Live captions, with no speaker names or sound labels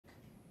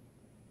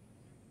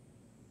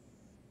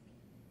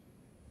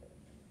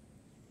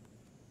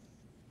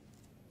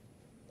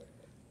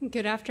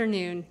Good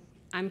afternoon.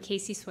 I'm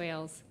Casey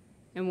Swales,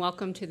 and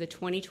welcome to the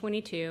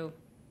 2022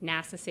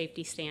 NASA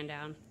Safety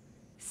Stand-Down,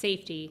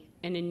 Safety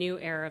in a New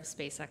Era of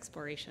Space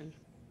Exploration.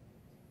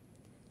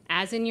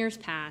 As in years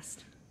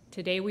past,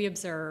 today we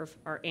observe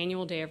our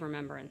annual Day of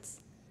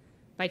Remembrance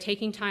by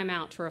taking time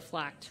out to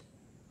reflect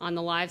on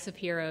the lives of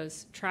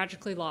heroes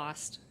tragically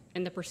lost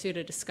in the pursuit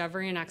of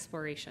discovery and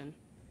exploration,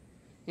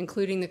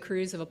 including the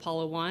crews of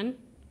Apollo 1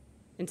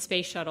 and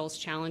Space Shuttles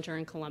Challenger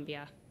and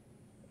Columbia.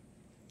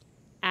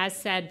 As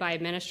said by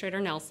Administrator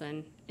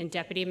Nelson and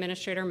Deputy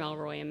Administrator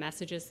Melroy in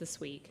messages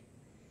this week,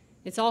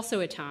 it's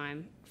also a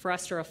time for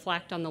us to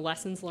reflect on the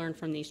lessons learned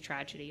from these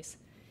tragedies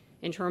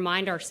and to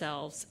remind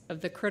ourselves of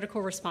the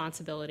critical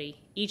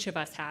responsibility each of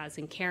us has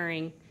in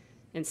carrying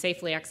and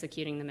safely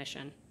executing the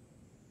mission.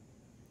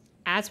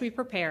 As we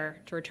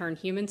prepare to return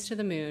humans to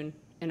the moon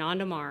and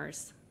onto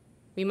Mars,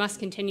 we must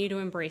continue to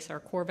embrace our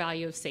core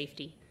value of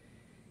safety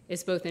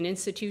as both an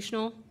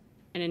institutional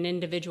and an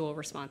individual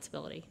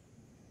responsibility.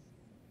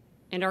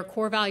 And our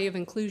core value of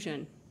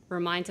inclusion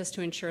reminds us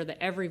to ensure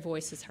that every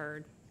voice is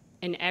heard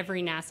and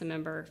every NASA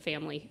member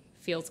family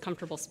feels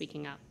comfortable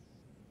speaking up.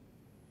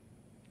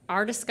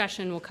 Our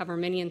discussion will cover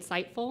many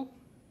insightful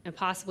and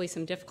possibly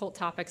some difficult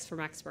topics from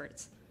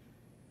experts.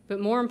 But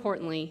more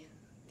importantly,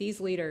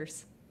 these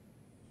leaders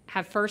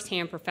have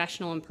firsthand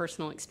professional and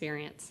personal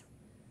experience.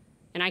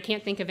 And I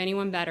can't think of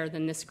anyone better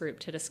than this group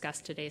to discuss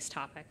today's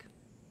topic.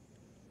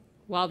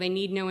 While they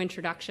need no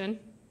introduction,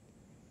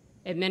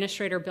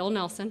 Administrator Bill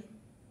Nelson,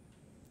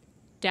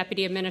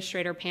 Deputy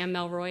Administrator Pam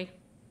Melroy,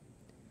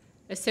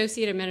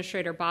 Associate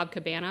Administrator Bob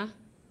Cabana,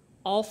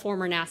 all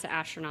former NASA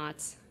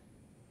astronauts,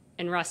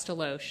 and Russ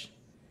DeLoche,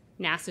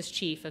 NASA's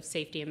Chief of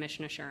Safety and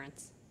Mission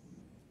Assurance.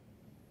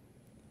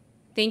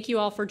 Thank you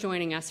all for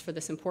joining us for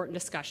this important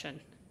discussion.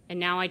 And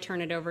now I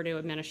turn it over to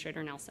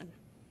Administrator Nelson.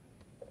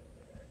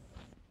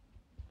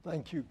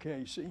 Thank you,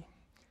 Casey.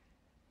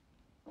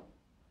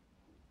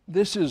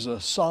 This is a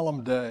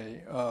solemn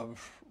day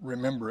of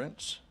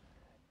remembrance,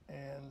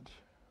 and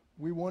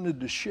we wanted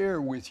to share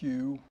with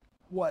you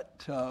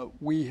what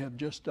we have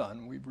just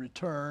done. We've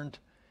returned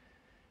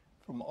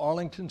from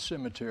Arlington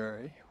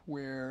Cemetery,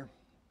 where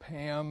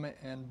Pam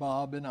and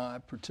Bob and I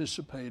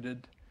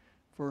participated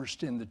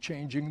first in the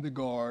changing the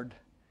guard.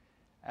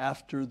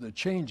 After the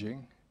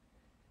changing,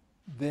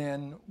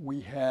 then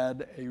we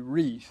had a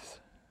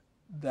wreath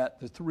that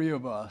the three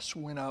of us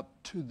went up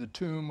to the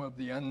tomb of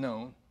the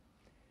unknown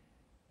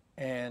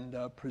and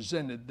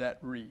presented that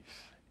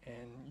wreath.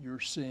 And you're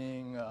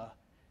seeing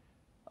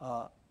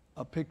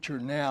a picture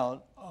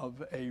now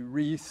of a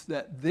wreath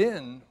that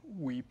then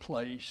we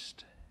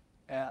placed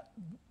at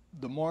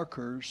the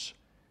markers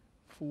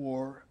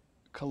for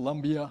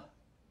Columbia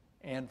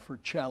and for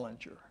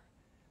Challenger.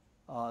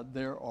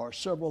 There are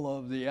several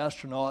of the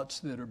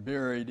astronauts that are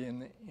buried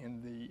in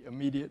the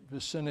immediate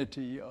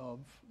vicinity of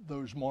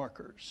those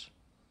markers.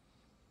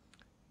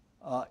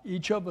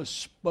 Each of us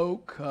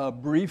spoke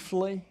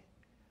briefly.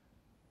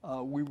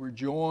 We were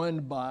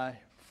joined by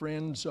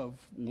friends of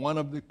one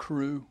of the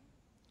crew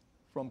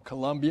from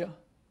Columbia,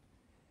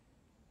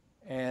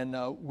 and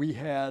we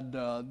had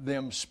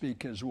them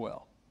speak as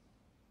well.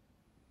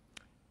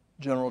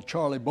 General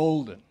Charlie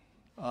Bolden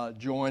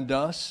joined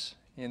us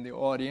in the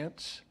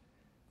audience,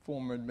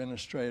 former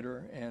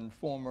administrator, and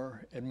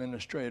former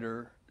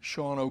administrator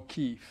Sean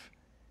O'Keefe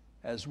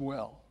as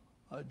well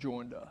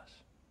joined us.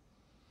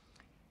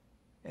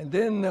 And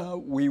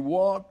then we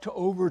walked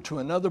over to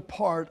another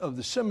part of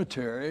the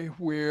cemetery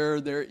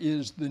where there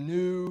is the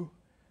new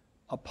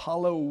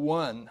Apollo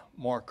 1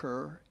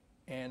 marker,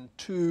 and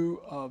two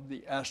of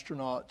the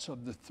astronauts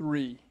of the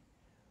three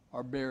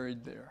are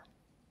buried there,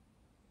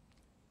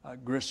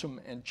 Grissom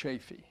and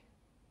Chafee.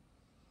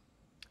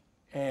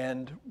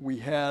 And we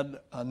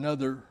had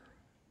another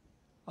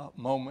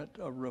moment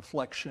of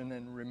reflection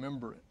and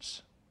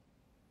remembrance.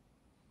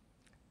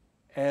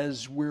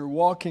 As we're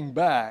walking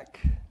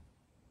back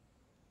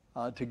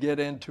to get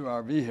into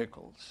our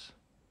vehicles,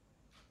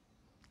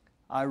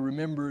 I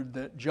remembered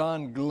that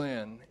John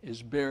Glenn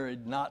is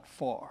buried not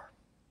far.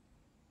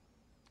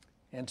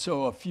 And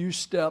so a few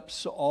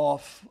steps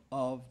off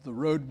of the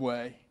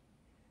roadway,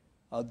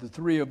 the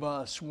three of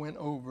us went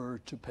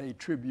over to pay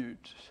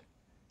tribute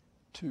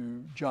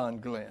to John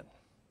Glenn.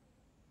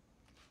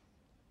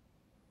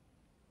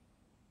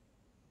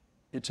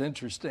 It's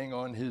interesting,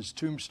 on his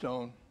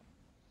tombstone,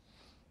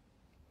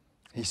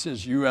 he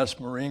says U.S.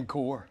 Marine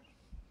Corps.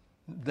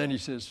 Then he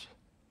says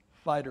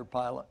fighter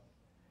pilot,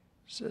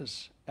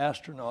 says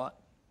astronaut,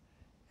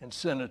 and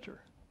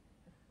senator.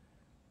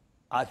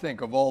 I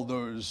think of all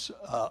those,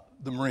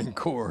 the Marine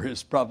Corps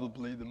is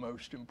probably the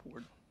most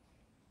important.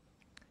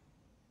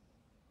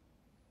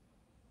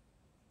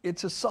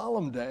 It's a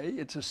solemn day,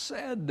 it's a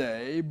sad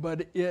day,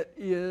 but it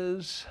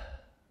is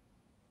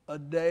a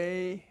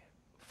day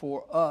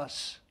for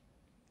us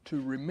to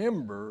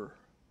remember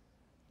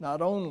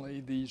not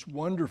only these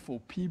wonderful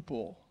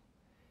people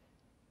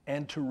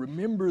and to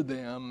remember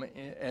them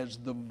as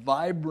the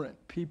vibrant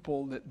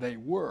people that they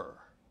were,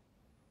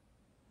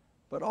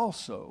 but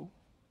also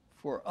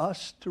for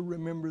us to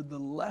remember the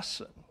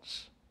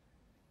lessons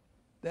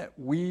that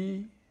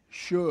we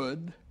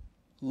should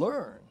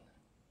learn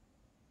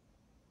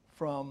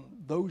from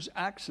those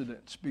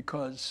accidents,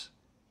 because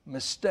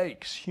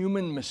mistakes,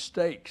 human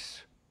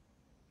mistakes,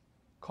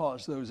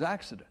 cause those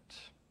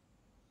accidents.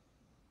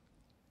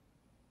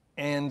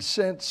 And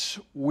since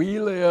we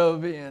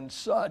live in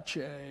such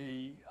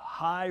a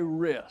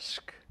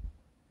high-risk,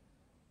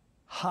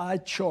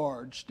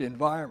 high-charged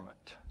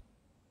environment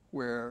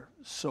where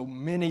so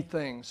many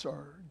things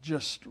are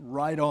just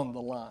right on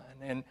the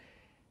line,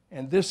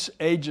 and this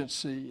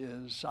agency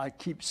is, I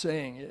keep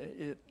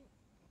saying,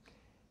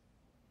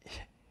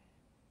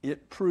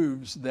 it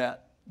proves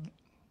that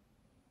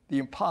the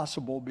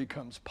impossible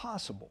becomes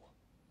possible,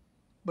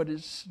 but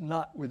it's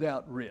not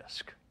without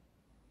risk.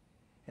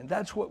 And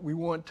that's what we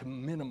want to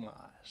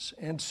minimize.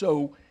 And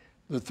so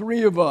the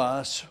three of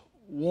us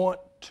want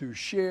to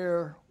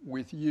share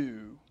with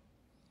you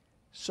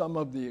some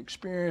of the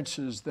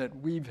experiences that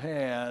we've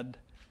had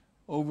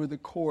over the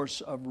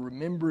course of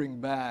remembering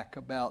back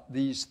about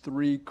these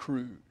three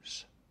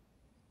crews.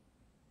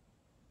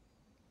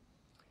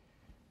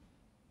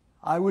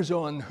 I was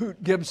on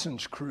Hoot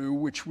Gibson's crew,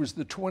 which was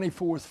the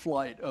 24th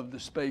flight of the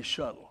space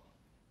shuttle.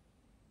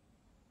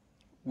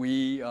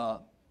 We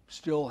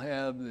still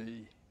have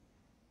the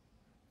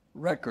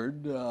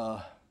record,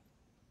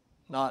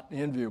 not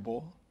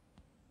enviable,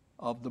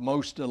 of the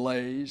most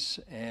delays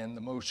and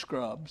the most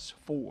scrubs,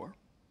 4.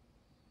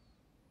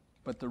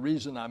 But the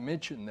reason I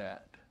mention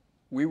that,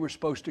 we were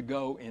supposed to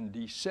go in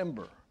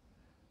December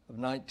of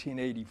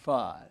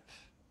 1985.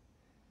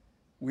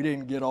 We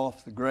didn't get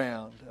off the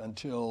ground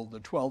until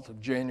the 12th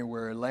of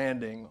January,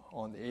 landing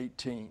on the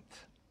 18th.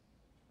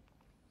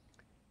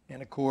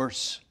 And of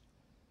course,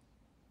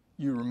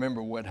 you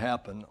remember what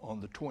happened on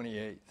the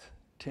 28th,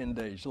 10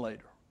 days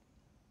later.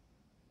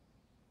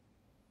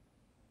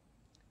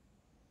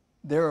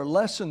 There are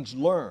lessons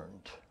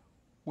learned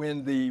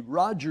when the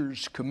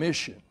Rogers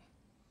Commission,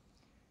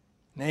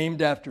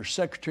 named after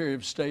Secretary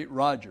of State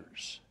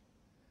Rogers,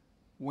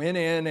 went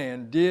in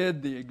and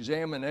did the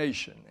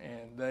examination,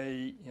 and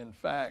they, in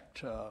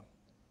fact,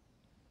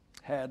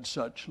 had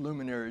such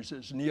luminaries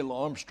as Neil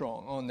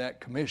Armstrong on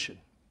that commission.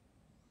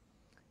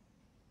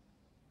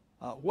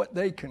 What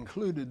they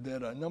concluded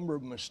that a number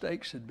of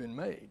mistakes had been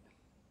made.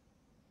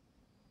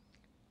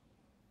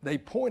 They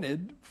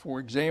pointed, for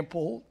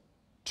example,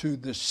 to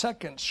the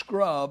second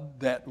scrub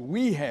that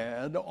we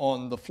had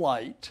on the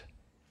flight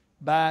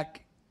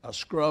back, a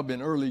scrub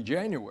in early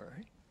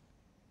January,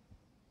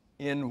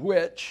 in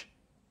which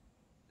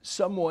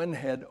someone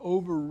had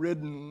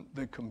overridden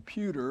the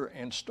computer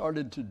and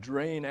started to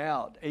drain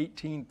out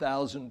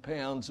 18,000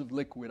 pounds of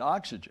liquid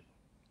oxygen.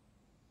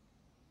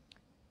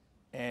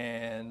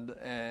 And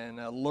an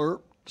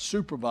alert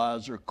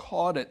supervisor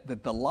caught it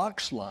that the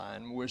LOX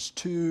line was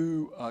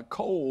too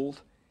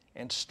cold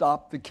and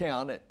stopped the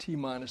count at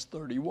T-minus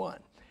 31.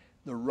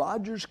 The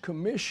Rogers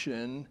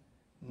Commission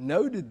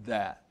noted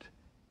that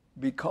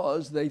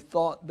because they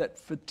thought that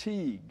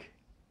fatigue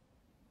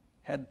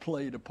had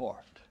played a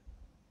part.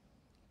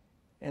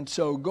 And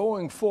so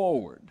going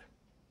forward,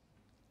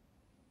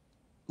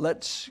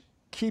 let's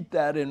keep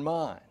that in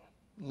mind,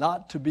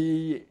 not to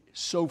be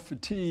so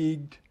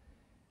fatigued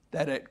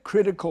that at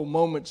critical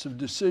moments of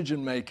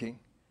decision making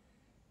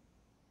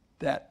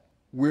that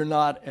we're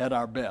not at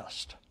our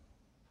best.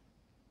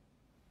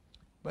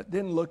 But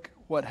then look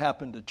what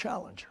happened to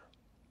Challenger.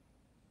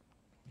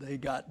 They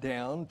got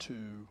down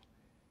to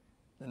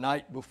the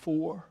night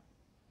before.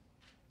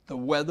 The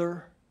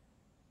weather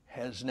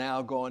has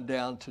now gone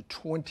down to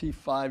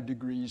 25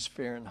 degrees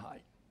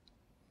Fahrenheit.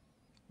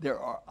 There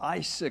are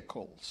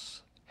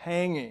icicles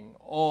hanging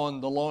on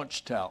the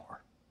launch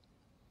tower.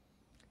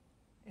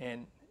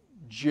 And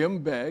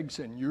Jim begs,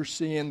 and you're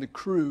seeing the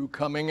crew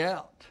coming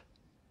out.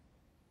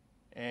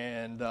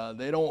 And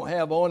they don't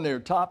have on their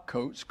top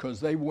coats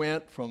because they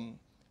went from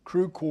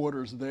crew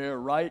quarters there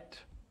right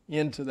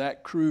into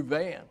that crew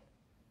van.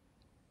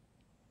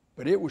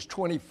 But it was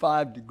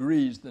 25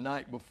 degrees the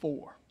night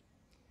before.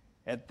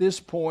 At this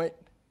point,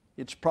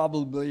 it's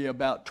probably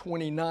about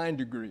 29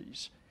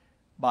 degrees.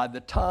 By the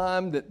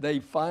time that they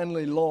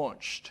finally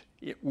launched,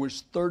 it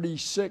was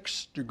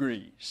 36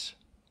 degrees.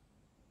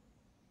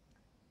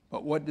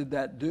 But what did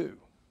that do?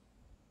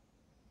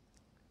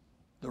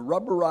 The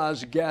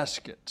rubberized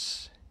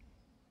gaskets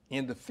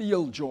in the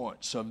field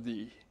joints of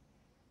the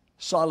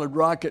solid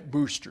rocket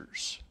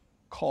boosters,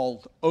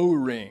 called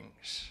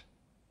O-rings,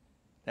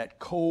 that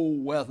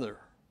cold weather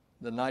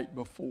the night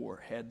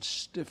before had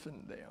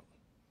stiffened them.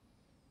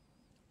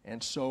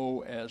 And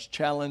so as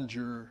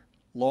Challenger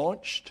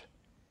launched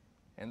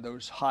and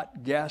those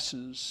hot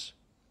gases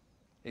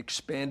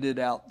expanded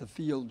out the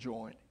field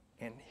joint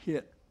and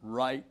hit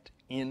right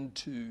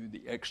into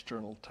the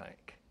external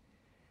tank.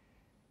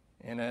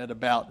 And at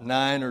about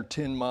 9 or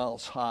 10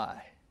 miles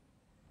high,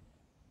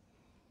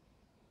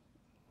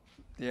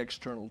 the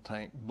external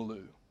tank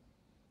blew.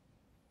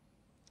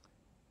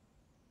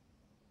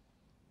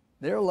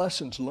 There are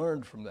lessons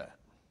learned from that.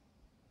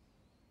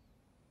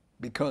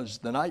 Because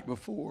the night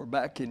before,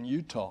 back in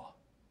Utah,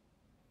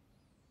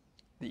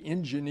 the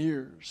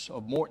engineers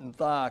of Morton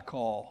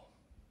Thiokol,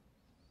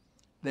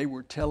 they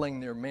were telling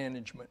their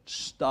management,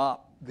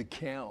 stop the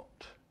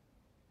count.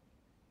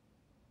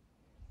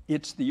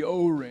 It's the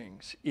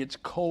O-rings, it's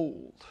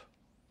cold.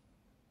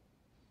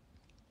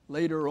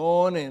 Later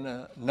on in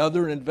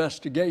another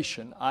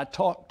investigation, I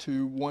talked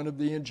to one of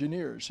the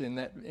engineers in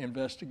that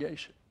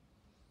investigation.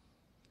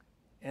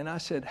 And I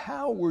said,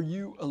 how were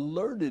you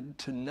alerted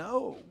to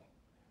know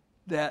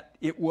that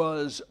it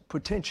was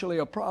potentially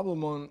a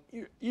problem on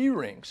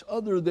E-rings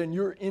other than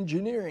your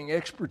engineering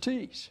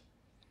expertise?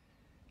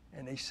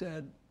 And they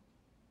said,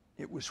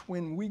 it was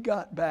when we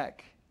got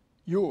back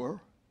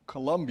your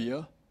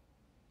Columbia,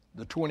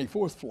 the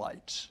 24th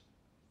flights,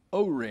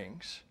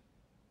 O-rings,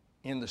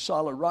 in the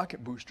solid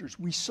rocket boosters,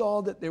 we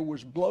saw that there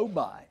was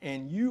blow-by,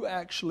 and you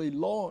actually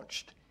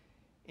launched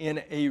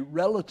in a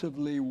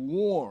relatively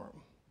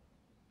warm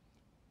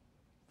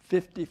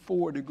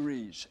 54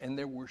 degrees, and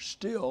there were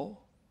still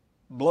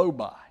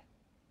blow-by.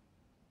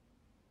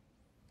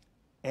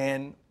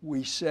 And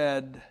we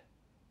said,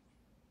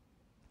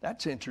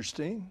 that's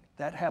interesting.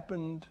 That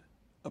happened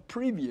a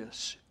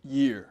previous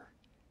year.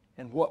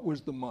 And what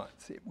was the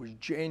month? It was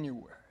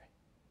January.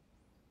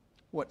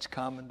 What's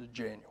common to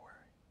January?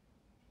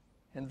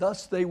 And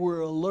thus they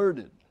were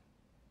alerted.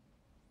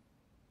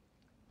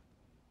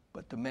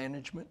 But the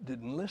management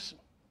didn't listen.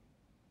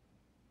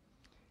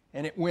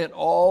 And it went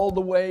all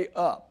the way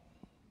up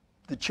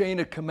the chain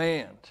of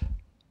command.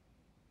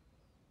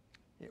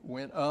 It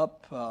went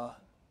up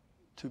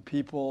to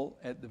people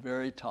at the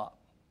very top.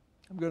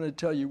 I'm going to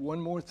tell you one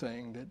more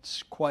thing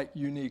that's quite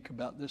unique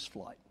about this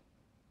flight.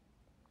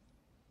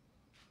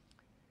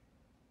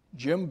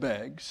 Jim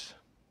Beggs,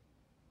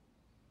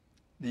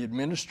 the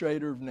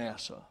administrator of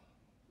NASA,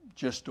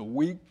 just a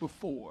week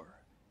before,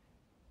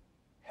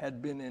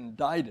 had been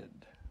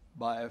indicted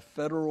by a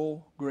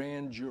federal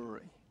grand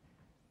jury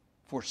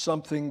for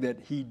something that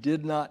he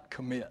did not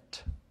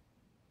commit.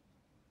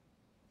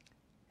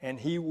 And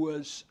he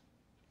was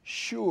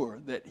sure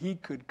that he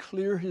could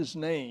clear his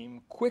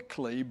name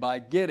quickly by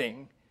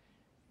getting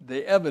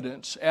the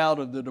evidence out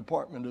of the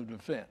Department of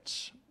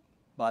Defense.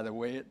 By the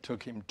way, it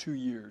took him 2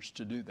 years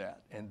to do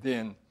that, and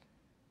then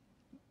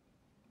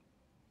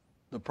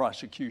the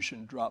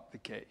prosecution dropped the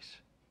case.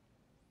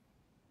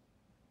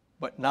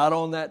 But not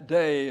on that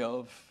day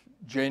of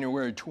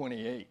January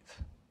 28th.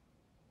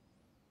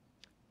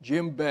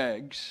 Jim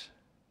Beggs,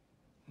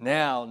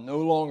 now no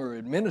longer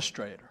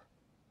administrator,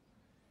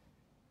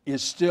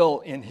 is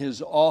still in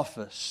his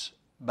office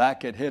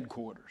back at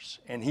headquarters,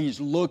 and he's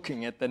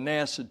looking at the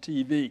NASA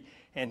TV,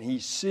 and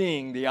he's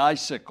seeing the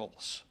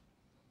icicles,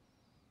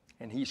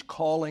 and he's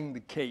calling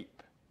the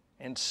Cape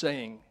and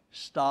saying,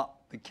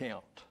 stop the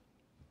count.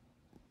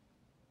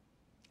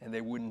 And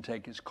they wouldn't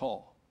take his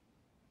call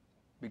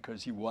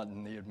because he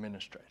wasn't the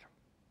administrator.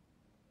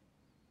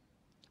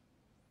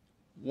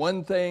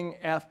 One thing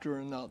after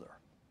another,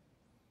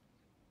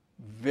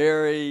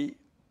 very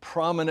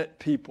prominent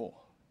people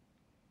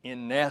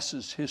in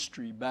NASA's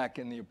history back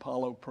in the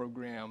Apollo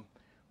program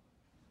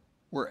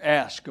were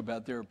asked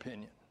about their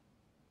opinion,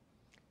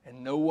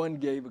 and no one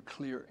gave a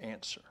clear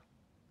answer.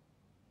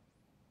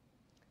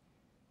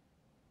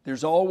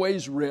 There's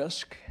always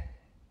risk,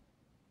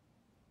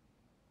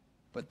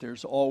 but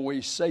there's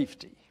always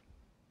safety.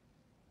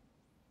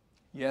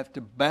 You have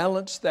to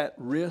balance that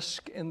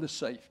risk and the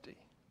safety.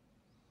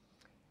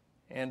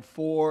 And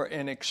for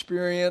an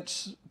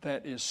experience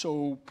that is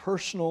so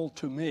personal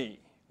to me,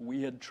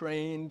 we had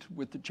trained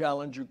with the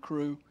Challenger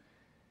crew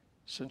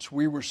since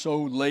we were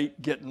so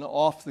late getting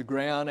off the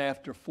ground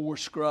after 4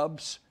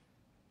 scrubs.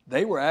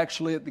 They were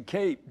actually at the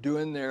Cape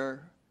doing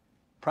their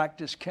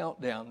practice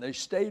countdown. They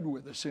stayed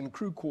with us in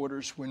crew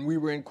quarters when we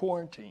were in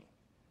quarantine.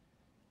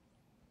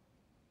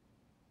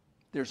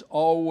 There's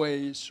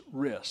always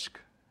risk.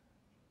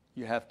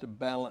 You have to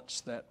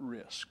balance that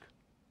risk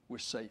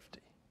with safety.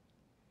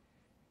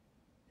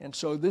 And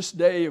so this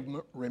day of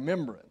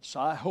remembrance,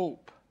 I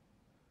hope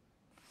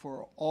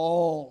for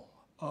all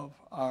of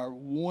our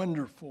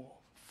wonderful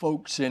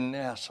folks in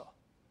NASA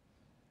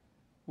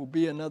will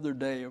be another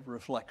day of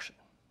reflection,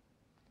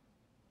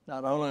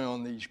 not only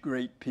on these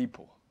great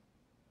people,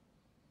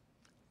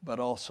 but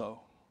also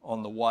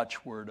on the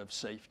watchword of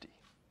safety.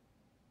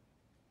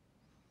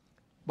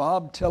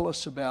 Bob, tell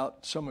us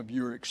about some of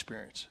your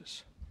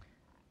experiences.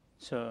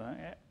 So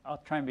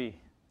I'll try and be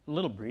a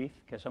little brief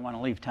because I want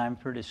to leave time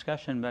for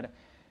discussion, but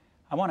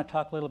I want to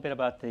talk a little bit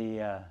about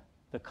the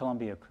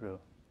Columbia crew.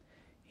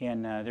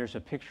 And there's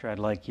a picture I'd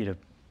like you to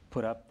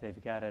put up.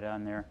 They've got it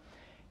on there.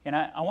 And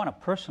I want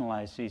to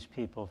personalize these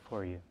people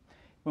for you.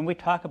 When we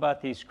talk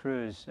about these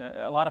crews,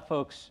 a lot of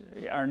folks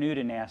are new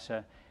to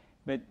NASA,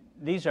 but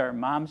these are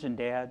moms and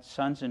dads,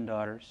 sons and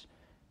daughters.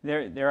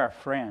 They're our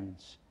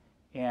friends.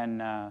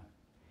 And,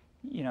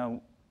 you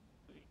know,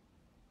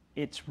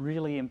 it's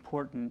really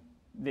important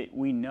that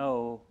we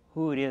know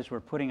who it is we're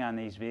putting on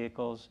these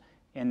vehicles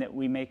and that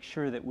we make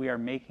sure that we are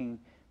making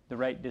the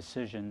right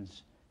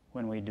decisions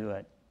when we do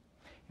it.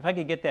 If I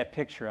could get that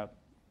picture up,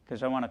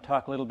 because I want to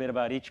talk a little bit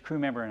about each crew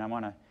member and I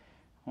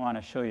want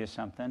to show you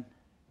something.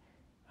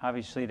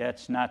 Obviously,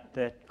 that's not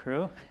that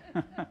crew.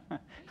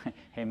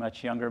 Hey,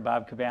 much younger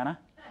Bob Cabana.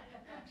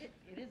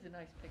 It is a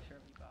nice picture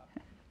of you,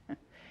 Bob.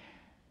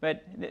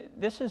 But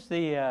this is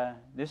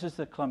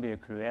the Columbia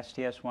crew,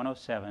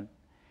 STS-107,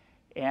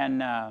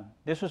 and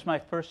this was my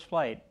first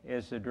flight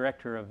as the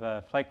director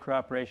of flight crew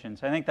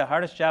operations. I think the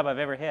hardest job I've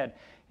ever had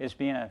is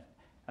being a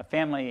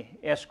family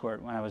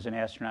escort when I was an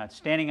astronaut,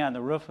 standing on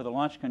the roof of the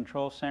Launch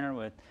Control Center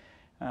with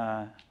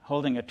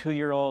holding a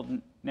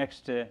 2-year-old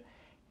next to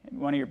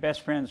one of your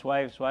best friend's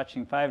wives,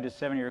 watching 5 to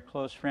 7 of your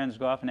close friends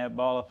go off in that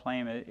ball of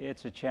flame.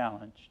 It's a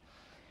challenge.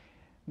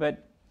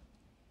 But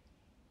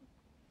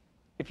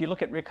if you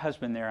look at Rick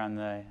Husband there on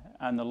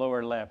the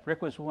lower left,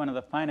 Rick was one of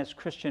the finest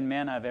Christian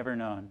men I've ever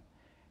known.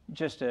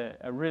 Just a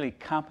really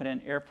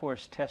competent Air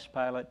Force test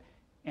pilot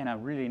and a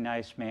really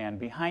nice man.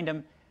 Behind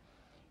him,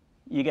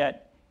 you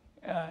got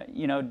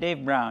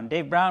Dave Brown.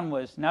 Dave Brown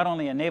was not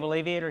only a naval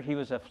aviator, he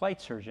was a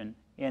flight surgeon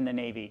in the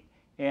Navy.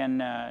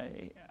 And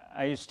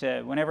I used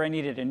to, whenever I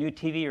needed a new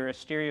TV or a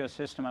stereo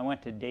system, I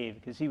went to Dave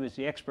because he was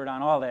the expert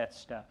on all that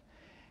stuff.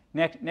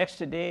 Next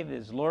to Dave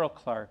is Laurel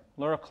Clark.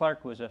 Laurel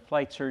Clark was a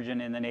flight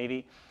surgeon in the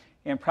Navy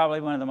and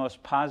probably one of the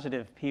most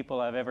positive people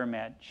I've ever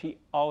met. She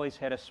always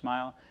had a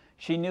smile.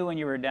 She knew when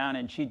you were down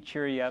and she'd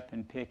cheer you up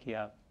and pick you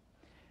up.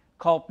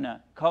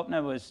 Kalpna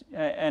was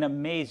an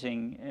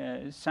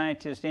amazing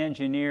scientist,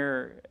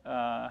 engineer,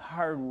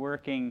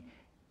 hardworking,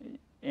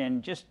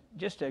 and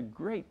just a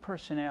great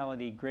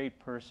personality, great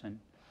person.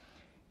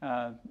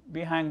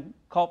 Behind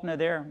Kalpna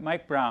there,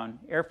 Mike Brown,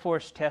 Air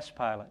Force test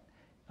pilot.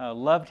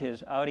 Loved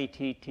his Audi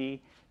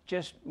TT,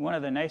 just one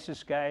of the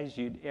nicest guys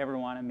you'd ever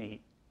want to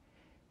meet.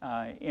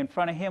 In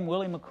front of him,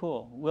 Willie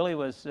McCool. Willie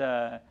was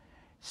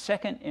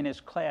second in his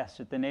class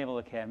at the Naval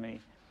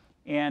Academy,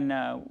 and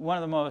one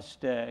of the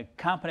most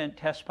competent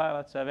test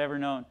pilots I've ever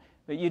known,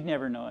 but you'd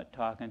never know it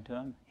talking to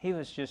him. He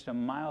was just a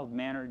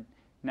mild-mannered,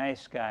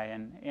 nice guy.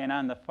 And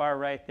on the far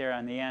right there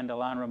on the end,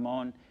 Alain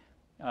Ramon,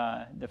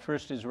 the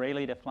first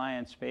Israeli to fly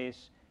in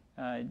space,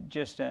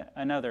 just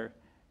another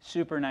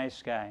super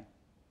nice guy.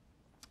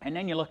 And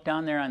then you look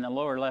down there on the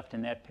lower left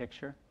in that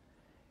picture,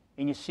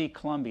 and you see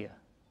Columbia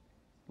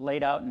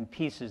laid out in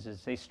pieces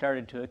as they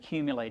started to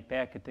accumulate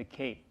back at the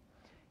Cape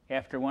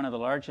after one of the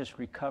largest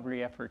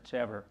recovery efforts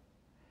ever.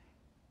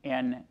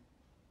 And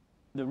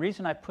the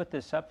reason I put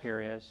this up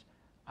here is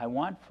I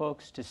want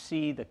folks to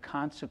see the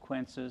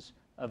consequences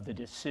of the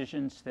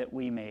decisions that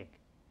we make.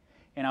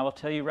 And I will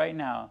tell you right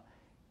now,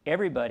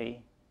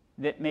 everybody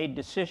that made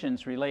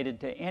decisions related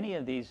to any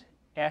of these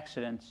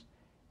accidents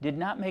did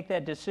not make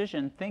that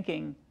decision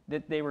thinking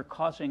that they were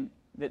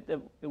that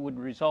it would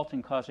result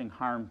in causing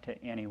harm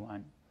to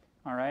anyone,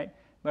 all right?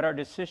 But our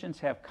decisions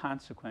have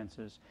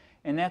consequences.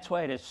 And that's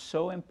why it is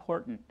so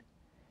important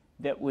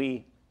that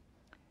we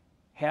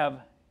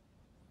have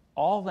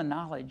all the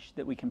knowledge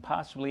that we can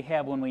possibly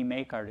have when we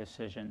make our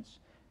decisions,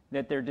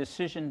 that their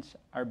decisions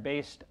are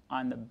based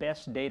on the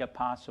best data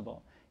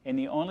possible. And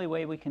the only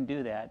way we can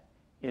do that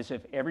is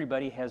if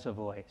everybody has a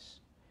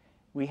voice.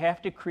 We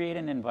have to create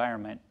an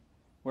environment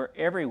where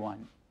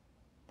everyone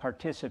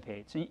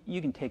participates. And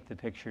you can take the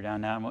picture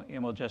down now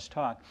and we'll just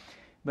talk.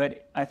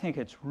 But I think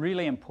it's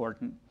really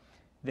important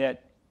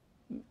that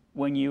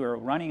when you are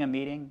running a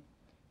meeting,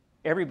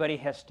 everybody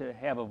has to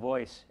have a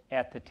voice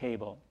at the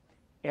table.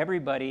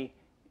 Everybody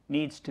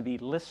needs to be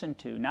listened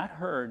to, not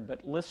heard,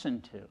 but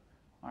listened to,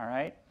 all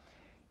right?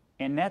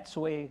 And that's the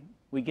way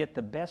we get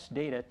the best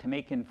data to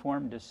make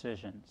informed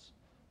decisions.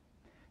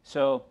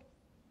 So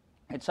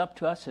it's up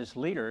to us as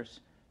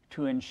leaders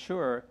to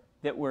ensure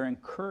that we're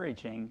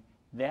encouraging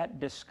that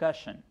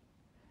discussion,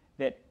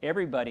 that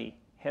everybody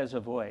has a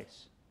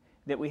voice,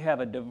 that we have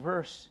a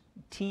diverse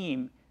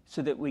team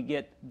so that we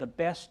get the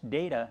best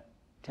data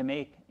to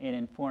make an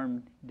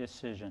informed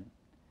decision.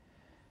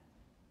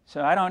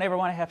 So I don't ever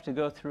want to have to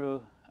go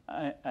through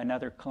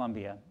another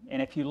Columbia.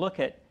 And if you look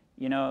at,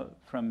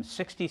 from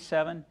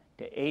 67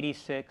 to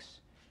 86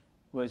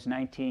 was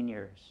 19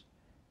 years.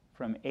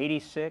 From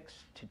 86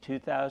 to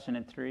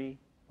 2003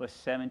 was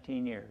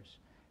 17 years.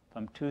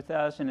 From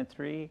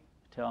 2003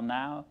 till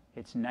now,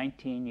 it's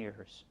 19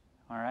 years,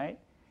 all right?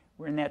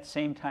 We're in that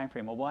same time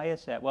frame. Well, why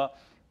is that? Well,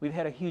 we've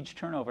had a huge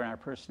turnover in our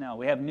personnel.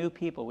 We have new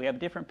people. We have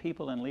different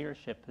people in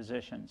leadership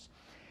positions.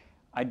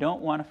 I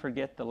don't want to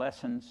forget the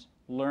lessons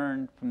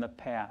learned from the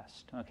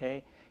past,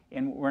 okay?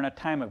 And we're in a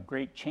time of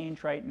great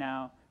change right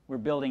now. We're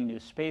building new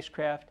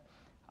spacecraft.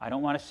 I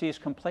don't want to see us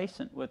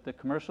complacent with the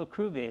commercial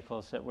crew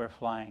vehicles that we're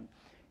flying.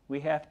 We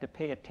have to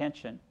pay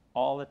attention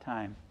all the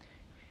time.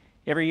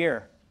 Every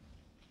year,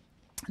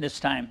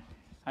 this time,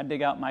 I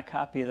dig out my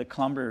copy of the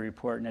Columbia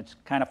report, and it's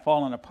kind of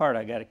fallen apart.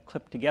 I got it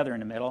clipped together in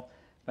the middle,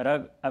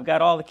 but I've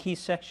got all the key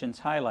sections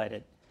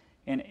highlighted,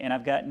 and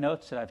I've got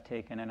notes that I've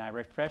taken, and I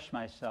refresh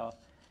myself.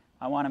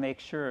 I want to make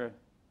sure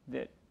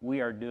that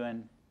we are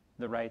doing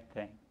the right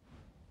thing.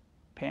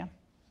 Pam?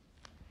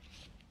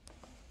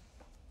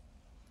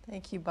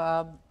 Thank you,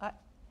 Bob. I'd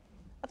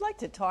like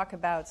to talk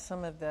about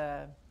some of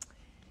the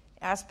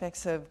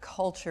aspects of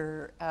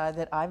culture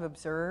that I've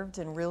observed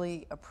and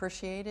really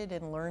appreciated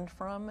and learned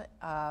from.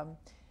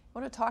 I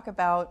want to talk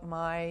about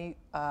my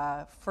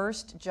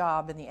first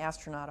job in the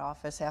astronaut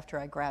office after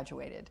I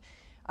graduated.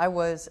 I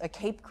was a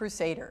Cape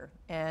Crusader,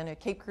 and a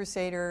Cape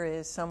Crusader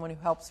is someone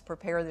who helps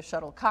prepare the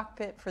shuttle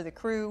cockpit for the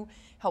crew,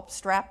 helps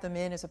strap them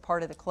in as a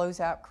part of the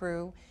closeout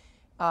crew.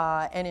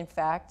 And in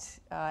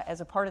fact,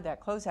 as a part of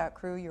that closeout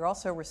crew, you're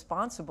also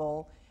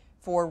responsible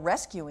for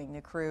rescuing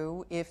the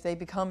crew if they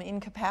become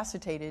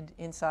incapacitated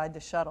inside the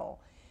shuttle.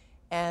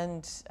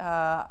 And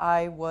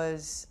I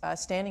was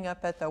standing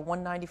up at the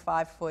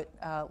 195-foot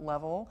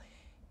level,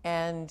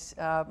 and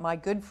my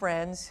good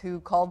friends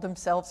who called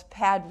themselves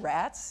pad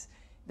rats,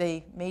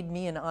 they made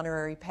me an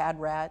honorary pad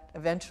rat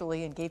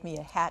eventually and gave me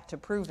a hat to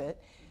prove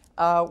it,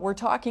 were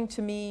talking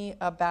to me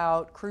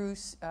about crew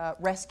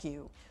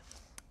rescue.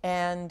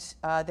 And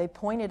they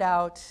pointed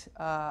out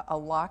a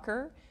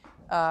locker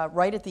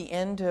right at the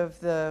end of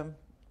the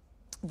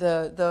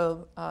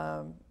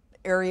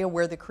area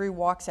where the crew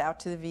walks out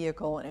to the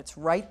vehicle, and it's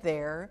right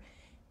there,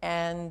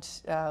 and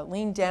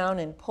leaned down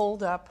and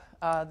pulled up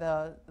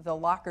the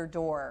locker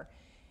door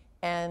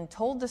and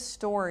told the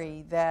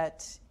story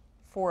that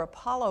for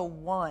Apollo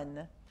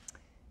 1,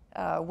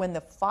 when the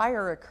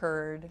fire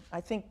occurred,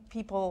 I think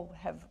people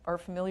are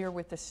familiar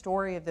with the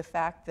story of the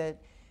fact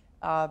that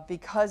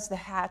because the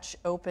hatch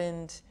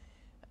opened,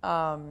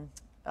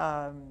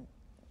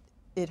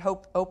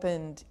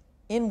 opened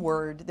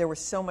inward, there was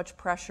so much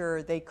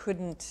pressure they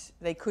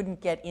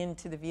couldn't get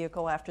into the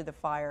vehicle after the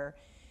fire.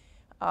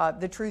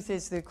 The truth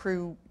is the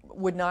crew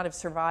would not have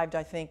survived,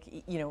 I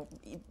think,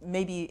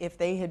 maybe if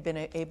they had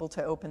been able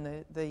to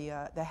open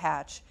the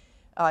hatch.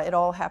 It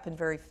all happened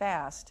very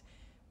fast.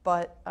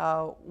 But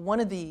one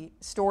of the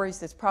stories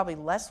that's probably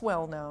less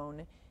well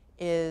known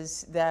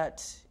is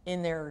that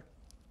in their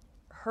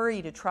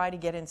hurry to try to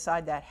get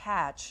inside that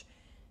hatch,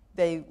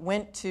 they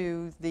went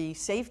to the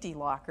safety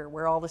locker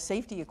where all the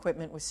safety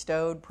equipment was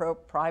stowed,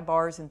 pry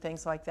bars and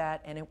things like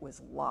that, and it was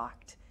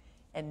locked.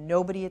 And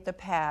nobody at the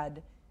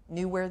pad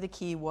knew where the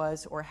key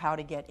was or how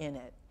to get in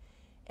it.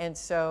 And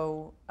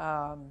so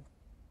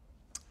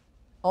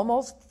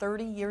almost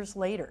 30 years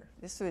later,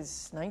 this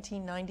was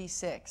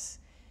 1996,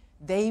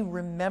 they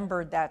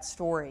remembered that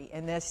story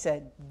and they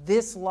said,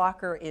 this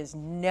locker is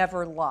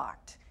never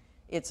locked.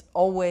 It's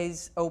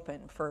always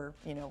open for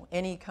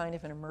any kind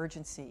of an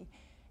emergency.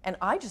 And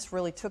I just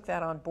really took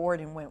that on board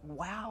and went,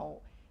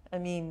 wow. I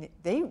mean,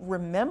 they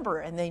remember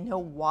and they know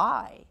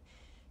why.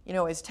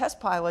 As test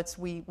pilots,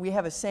 we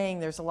have a saying,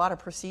 there's a lot of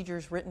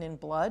procedures written in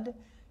blood.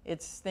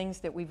 It's things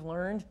that we've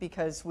learned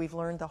because we've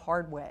learned the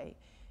hard way.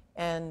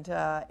 And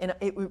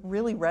it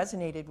really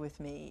resonated with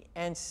me.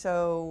 And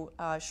so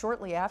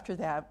shortly after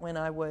that, when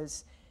I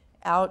was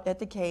out at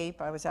the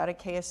Cape, I was out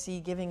at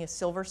KSC giving a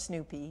silver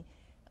Snoopy,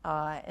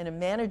 and a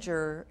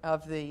manager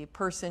of the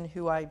person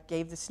who I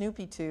gave the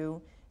Snoopy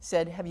to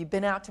said, have you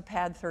been out to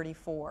pad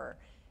 34?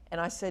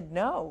 And I said,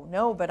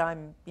 no, but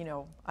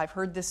I've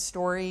heard this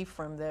story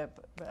from the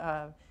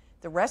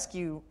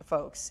rescue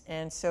folks.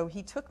 And so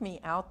he took me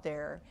out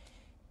there,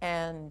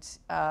 and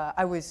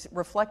I was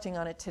reflecting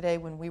on it today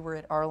when we were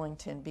at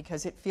Arlington,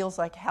 because it feels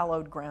like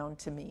hallowed ground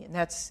to me. And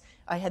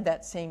I had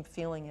that same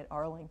feeling at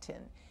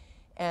Arlington.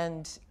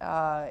 And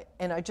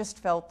I just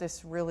felt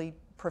this really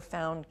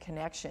profound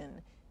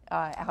connection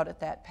out at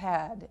that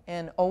pad,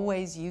 and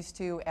always used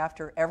to,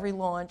 after every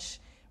launch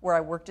where I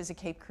worked as a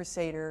Cape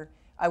Crusader,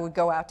 I would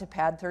go out to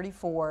pad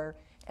 34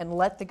 and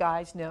let the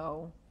guys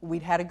know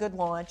we'd had a good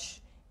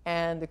launch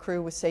and the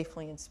crew was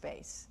safely in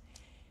space.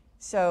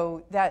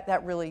 So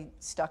that really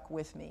stuck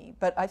with me.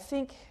 But I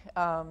think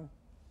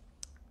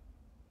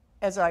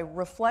as I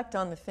reflect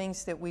on the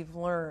things that we've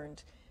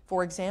learned,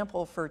 for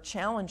example, for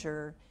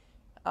Challenger,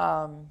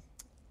 having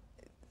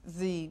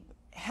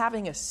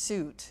a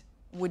suit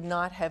would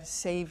not have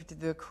saved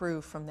the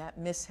crew from that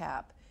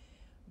mishap.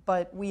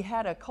 But we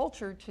had a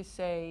culture to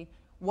say,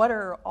 what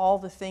are all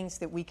the things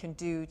that we can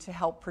do to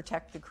help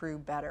protect the crew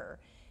better?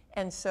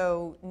 And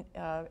so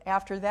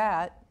after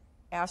that,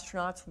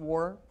 astronauts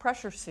wore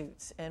pressure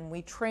suits, and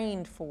we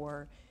trained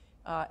for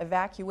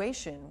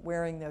evacuation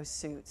wearing those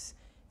suits.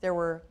 There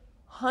were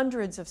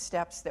hundreds of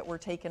steps that were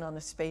taken on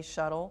the space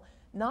shuttle,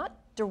 not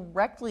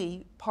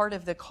directly part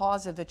of the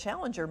cause of the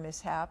Challenger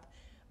mishap,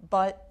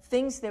 but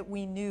things that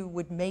we knew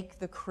would make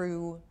the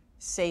crew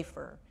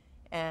safer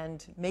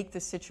and make the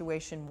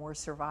situation more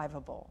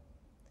survivable.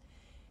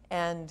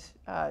 And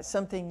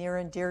something near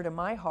and dear to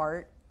my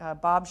heart,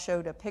 Bob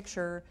showed a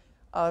picture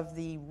of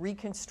the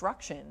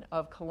reconstruction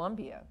of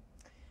Columbia.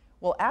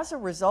 Well, as a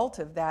result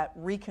of that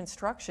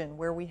reconstruction,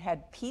 where we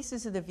had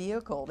pieces of the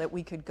vehicle that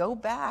we could go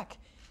back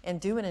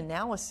and do an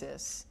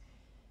analysis,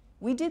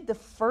 we did the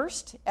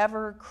first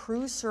ever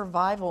crew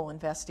survival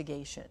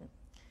investigation.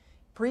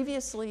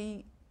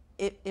 Previously,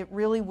 it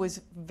really was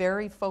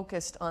very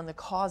focused on the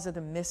cause of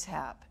the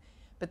mishap.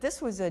 But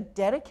this was a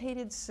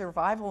dedicated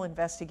survival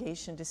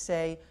investigation to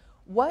say,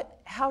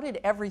 how did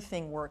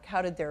everything work?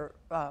 How did their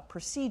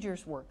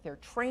procedures work, their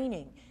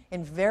training,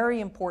 and very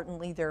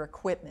importantly, their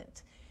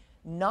equipment?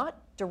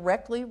 Not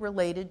directly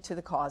related to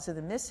the cause of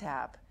the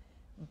mishap,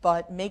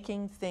 but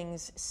making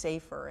things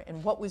safer.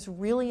 And what was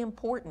really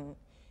important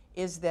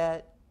is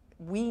that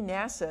we,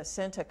 NASA,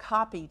 sent a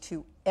copy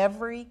to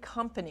every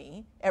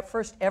company, at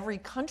first every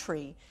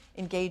country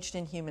engaged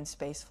in human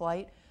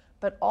spaceflight,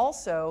 but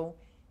also,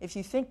 if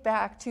you think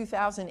back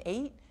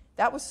 2008,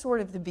 that was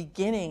sort of the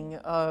beginning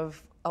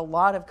of a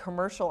lot of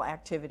commercial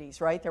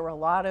activities, right? There were a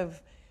lot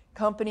of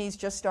companies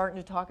just starting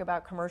to talk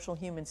about commercial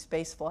human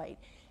spaceflight.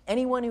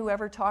 Anyone who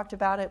ever talked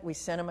about it, we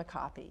sent them a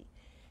copy.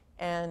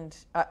 And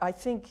I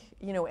think,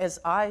 as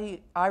I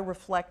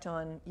reflect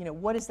on,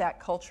 what does that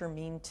culture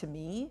mean to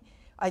me?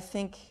 I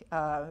think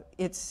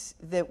it's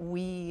that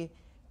we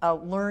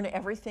learn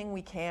everything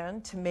we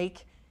can to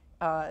make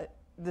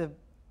the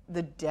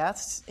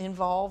deaths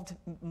involved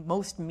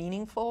most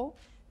meaningful,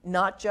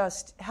 not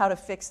just how to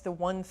fix the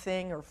one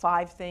thing or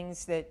 5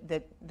 things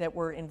that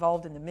were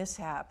involved in the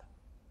mishap,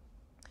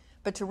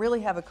 but to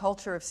really have a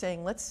culture of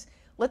saying, let's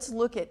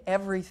look at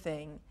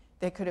everything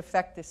that could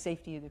affect the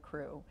safety of the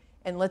crew,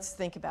 and let's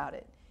think about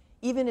it.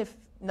 Even if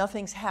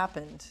nothing's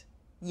happened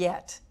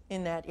yet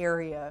in that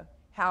area,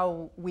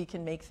 how we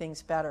can make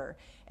things better.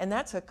 And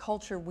that's a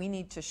culture we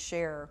need to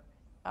share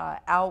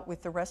out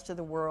with the rest of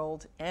the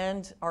world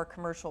and our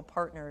commercial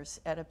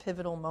partners at a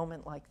pivotal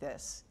moment like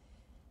this.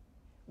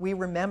 We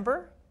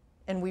remember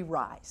and we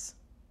rise.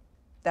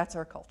 That's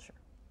our culture.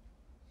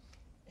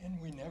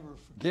 And we never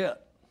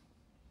forget.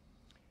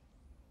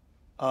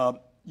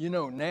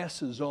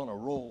 NASA's on a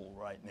roll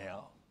right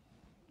now.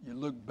 You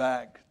look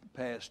back the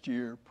past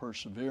year,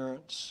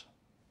 Perseverance,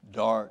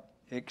 DART,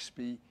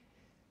 IXPI,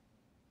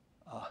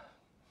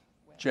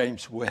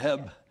 James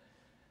Webb.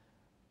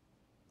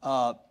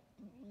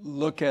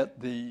 Look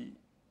at the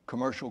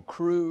commercial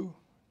crew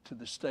to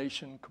the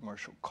station,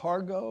 commercial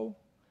cargo.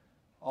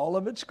 All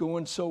of it's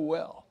going so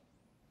well.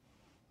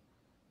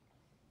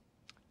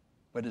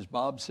 But as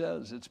Bob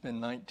says, it's been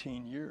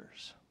 19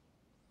 years.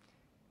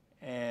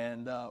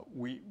 And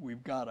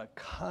we've got to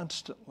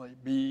constantly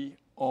be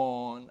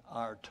on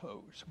our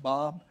toes.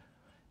 Bob,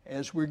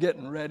 as we're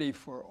getting ready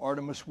for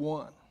Artemis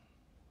 1,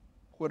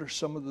 what are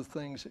some of the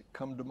things that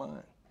come to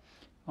mind?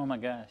 Oh my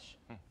gosh.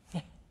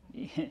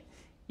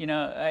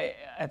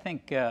 I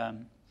think,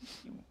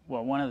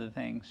 one of the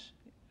things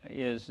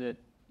is that,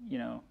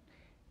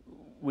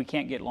 we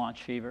can't get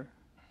launch fever.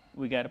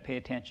 We got to pay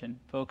attention.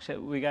 Folks,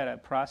 we got to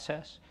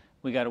process.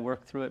 We got to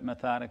work through it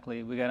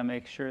methodically. We got to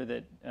make sure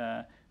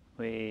that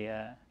we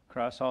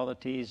cross all the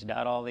T's,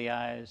 dot all the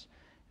I's.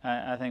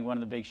 I think one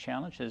of the big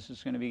challenges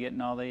is going to be getting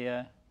all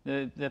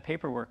the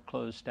paperwork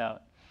closed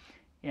out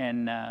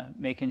and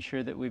making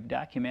sure that we've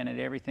documented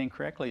everything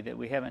correctly, that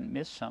we haven't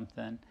missed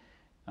something.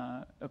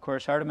 Of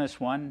course, Artemis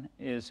 1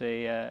 is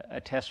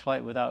a test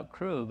flight without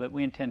crew, but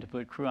we intend to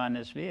put crew on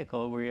this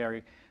vehicle.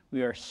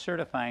 We are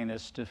certifying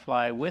this to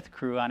fly with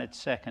crew on its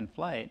second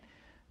flight.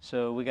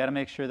 So we got to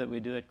make sure that we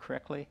do it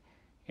correctly.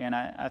 And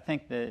I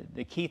think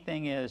the key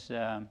thing is,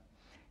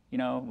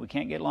 we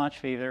can't get launch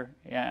fever.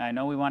 I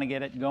know we want to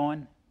get it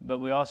going, but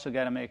we also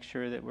got to make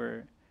sure that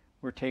we're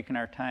taking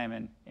our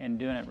time and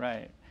doing it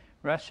right.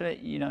 Russ,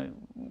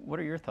 what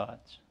are your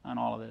thoughts on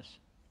all of this?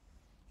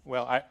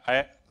 Well,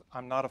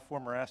 I'm not a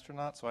former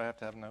astronaut, so I have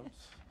to have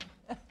notes.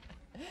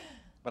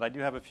 But I do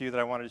have a few that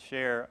I wanted to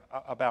share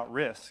about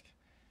risk.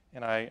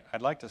 And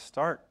I'd like to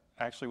start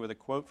actually with a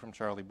quote from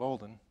Charlie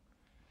Bolden.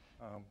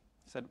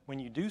 He said, when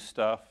you do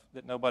stuff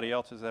that nobody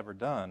else has ever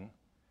done,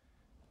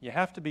 you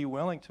have to be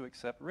willing to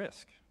accept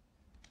risk.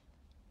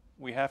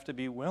 We have to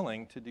be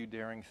willing to do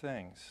daring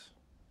things.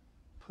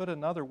 Put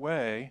another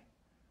way,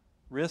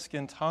 risk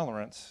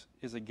intolerance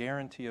is a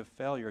guarantee of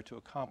failure to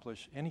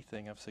accomplish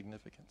anything of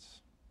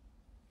significance.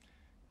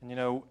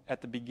 And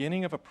at the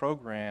beginning of a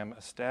program,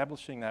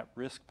 establishing that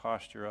risk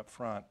posture up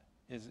front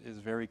is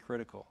very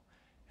critical.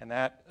 And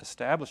that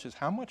establishes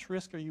how much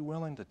risk are you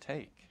willing to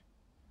take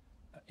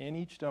in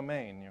each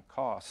domain,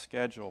 cost,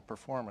 schedule,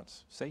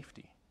 performance,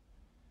 safety.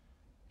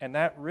 And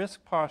that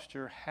risk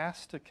posture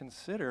has to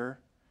consider,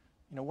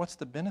 what's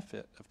the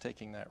benefit of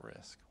taking that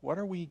risk? What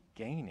are we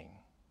gaining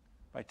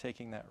by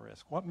taking that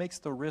risk? What makes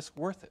the risk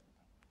worth it?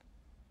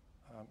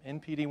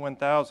 NPD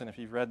 1000, if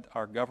you've read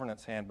our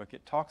governance handbook,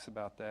 it talks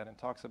about that and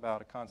talks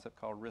about a concept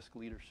called risk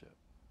leadership.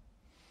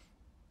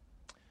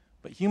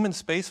 But human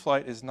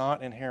spaceflight is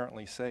not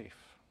inherently safe.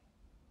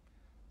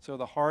 So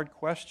the hard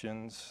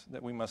questions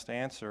that we must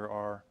answer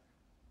are,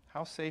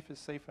 how safe is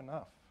safe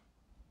enough?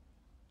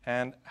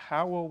 And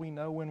how will we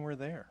know when we're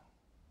there?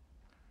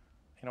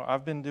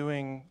 I've been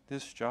doing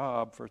this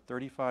job for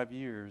 35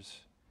 years,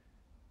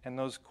 and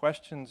those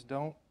questions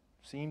don't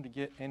seem to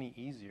get any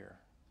easier.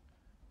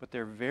 But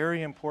they're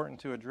very important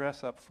to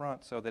address up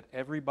front so that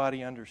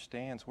everybody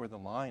understands where the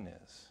line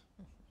is.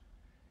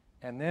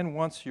 And then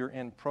once you're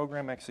in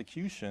program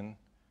execution,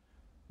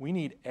 we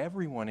need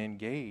everyone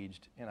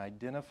engaged in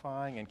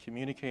identifying and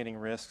communicating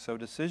risks so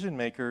decision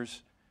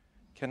makers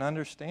can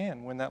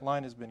understand when that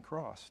line has been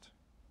crossed.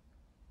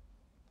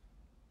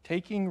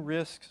 Taking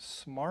risks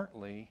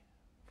smartly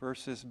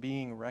versus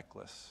being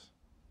reckless.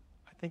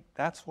 I think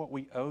that's what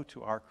we owe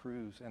to our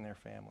crews and their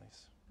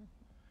families.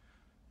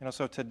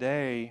 So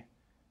today,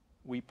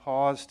 we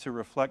pause to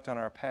reflect on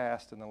our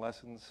past and the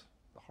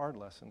hard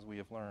lessons we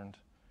have learned.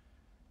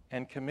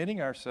 and committing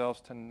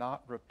ourselves to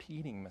not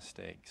repeating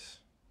mistakes.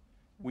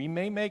 We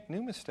may make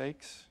new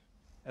mistakes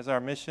as our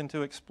mission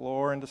to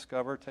explore and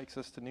discover takes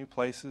us to new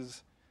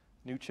places,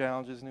 new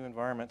challenges, new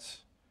environments.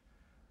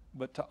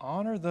 But to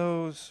honor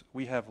those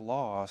we have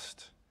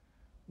lost,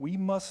 we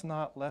must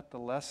not let the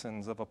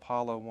lessons of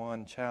Apollo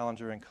 1,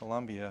 Challenger, and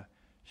Columbia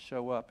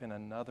show up in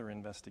another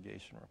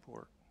investigation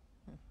report.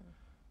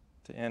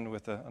 To end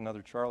with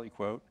another Charlie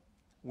quote,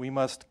 we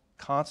must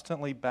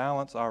constantly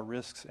balance our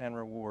risks and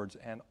rewards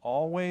and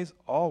always,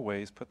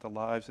 always put the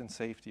lives and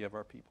safety of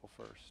our people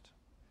first.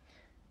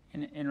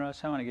 And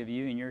Russ, I want to give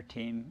you and your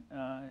team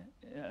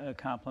a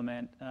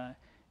compliment.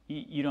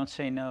 You don't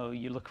say no,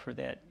 you look for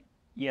that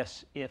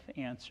yes, if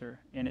answer,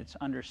 and it's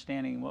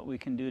understanding what we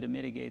can do to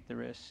mitigate the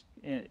risk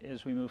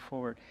as we move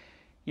forward.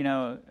 You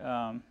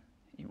know,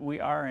 we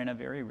are in a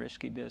very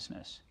risky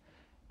business.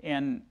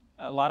 And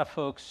a lot of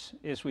folks,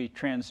 as we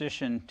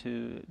transition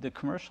to the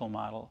commercial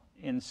model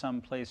in some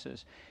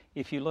places,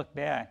 if you look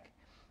back,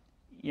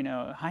 you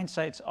know,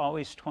 hindsight's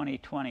always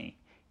 20/20.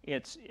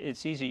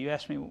 It's easy. You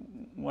ask me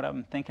what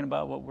I'm thinking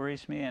about, what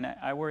worries me, and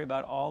I worry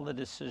about all the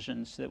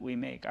decisions that we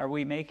make. Are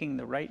we making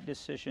the right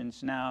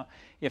decisions now?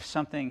 If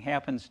something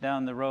happens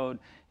down the road,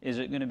 is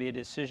it going to be a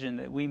decision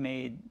that we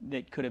made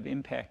that could have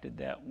impacted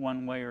that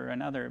one way or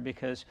another?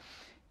 Because,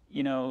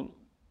 you know,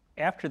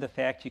 after the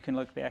fact, you can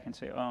look back and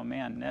say, oh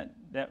man,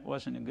 that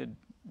wasn't a good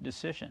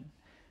decision.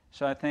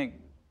 So I think,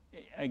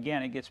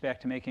 again, it gets back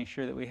to making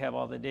sure that we have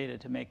all the data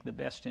to make the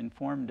best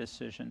informed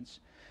decisions.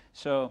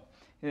 So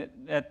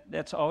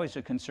that's always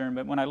a concern.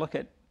 But when I look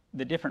at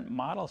the different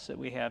models that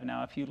we have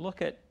now, if you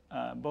look at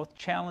both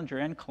Challenger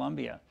and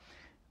Columbia,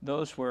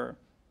 those were,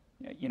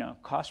 you know,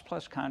 cost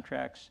plus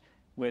contracts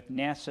with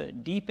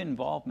NASA deep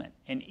involvement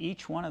in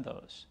each one of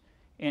those.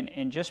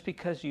 And just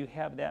because you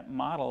have that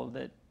model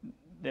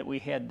that we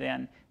had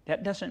then,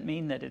 that doesn't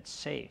mean that it's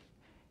safe.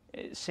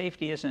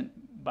 Safety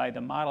isn't by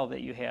the model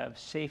that you have.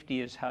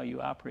 Safety is how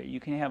you operate. You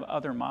can have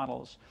other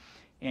models,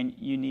 and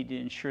you need to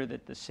ensure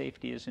that the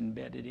safety is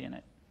embedded in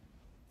it.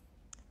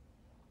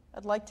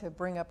 I'd like to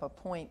bring up a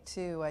point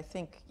too. I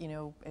think, you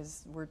know,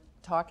 as we're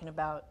talking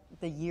about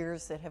the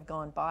years that have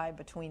gone by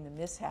between the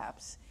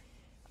mishaps,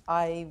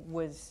 I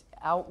was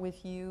out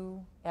with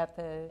you at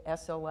the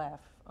SLF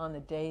on the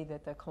day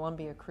that the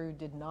Columbia crew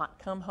did not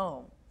come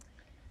home.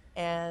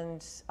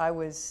 And I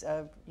was,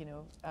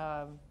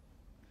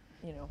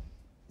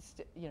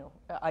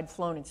 I'd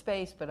flown in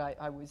space, but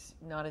I was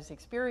not as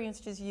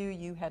experienced as you.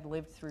 You had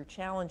lived through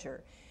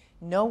Challenger.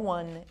 No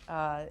one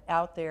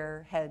out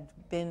there had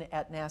been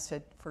at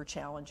NASA for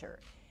Challenger.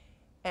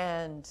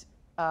 And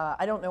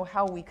I don't know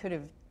how we could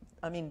have,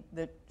 I mean,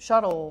 the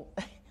shuttle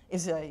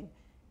is a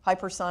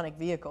hypersonic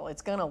vehicle.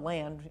 It's going to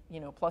land, you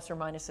know, plus or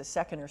minus a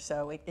second or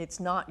so. It's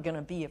not going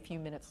to be a few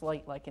minutes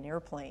late like an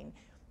airplane.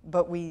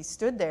 But we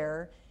stood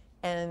there,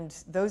 and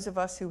those of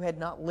us who had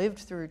not lived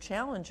through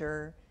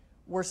Challenger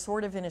were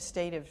sort of in a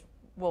state of,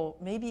 well,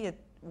 maybe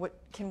what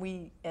can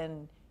we,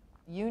 and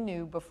you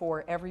knew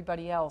before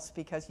everybody else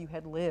because you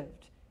had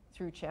lived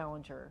through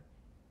Challenger.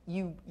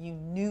 You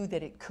knew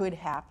that it could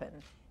happen,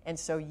 and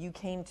so you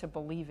came to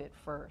believe it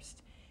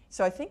first.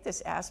 So I think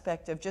this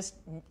aspect of just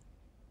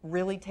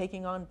really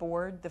taking on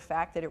board the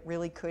fact that it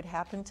really could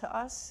happen to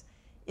us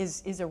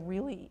is a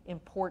really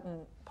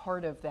important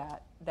part of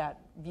that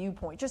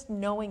viewpoint. Just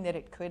knowing that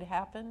it could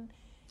happen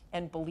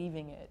and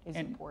believing it is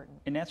important.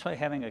 And that's why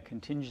having a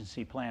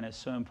contingency plan is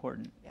so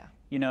important. Yeah.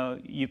 You know,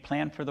 you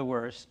plan for the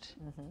worst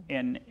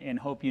and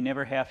hope you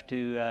never have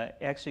to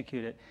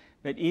execute it.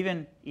 But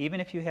even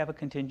if you have a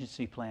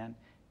contingency plan,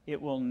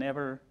 it will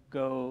never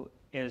go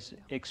as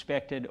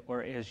expected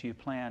or as you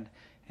planned.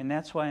 And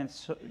that's why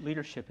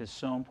leadership is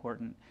so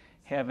important.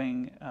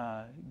 Having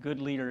good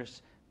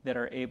leaders that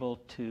are able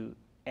to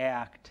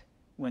act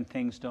when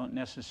things don't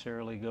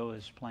necessarily go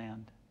as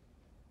planned.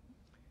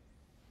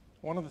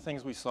 One of the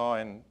things we saw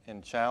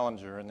in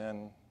Challenger, and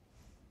then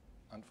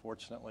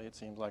unfortunately it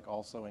seems like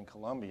also in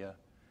Columbia,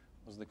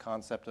 was the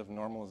concept of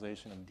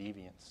normalization of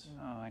deviance.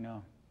 Oh, I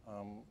know.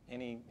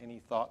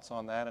 Any thoughts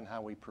on that and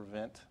how we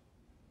prevent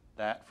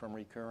that from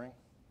recurring?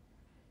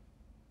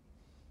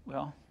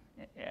 Well,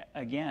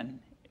 again,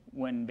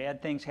 when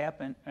bad things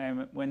happen,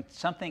 when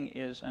something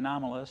is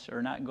anomalous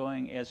or not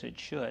going as it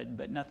should,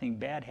 but nothing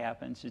bad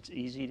happens, it's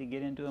easy to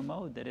get into a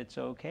mode that it's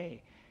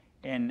okay.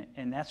 And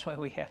that's why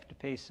we have to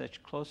pay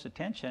such close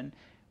attention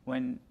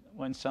when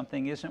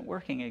something isn't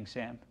working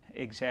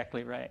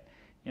exactly right.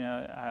 You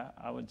know,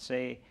 I would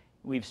say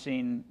we've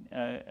seen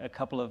a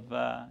couple of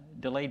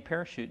delayed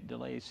parachute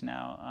delays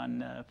now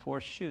on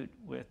forced chute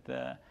with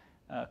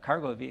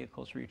cargo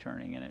vehicles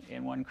returning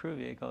and one crew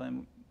vehicle.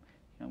 And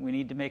we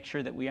need to make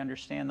sure that we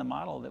understand the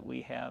model that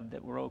we have,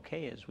 that we're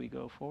okay as we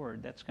go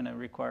forward. That's going to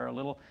require a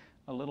little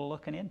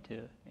looking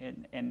into,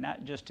 and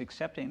not just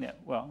accepting that,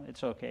 well,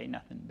 it's okay,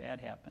 nothing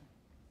bad happened.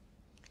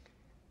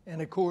 And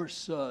of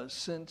course,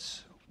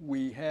 since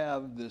we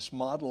have this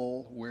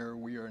model where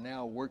we are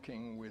now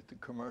working with the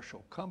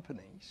commercial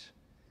companies,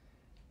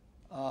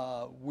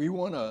 we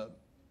want to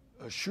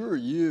assure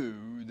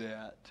you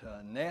that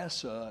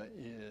NASA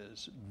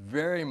is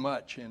very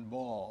much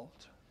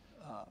involved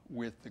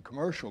with the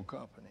commercial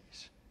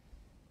companies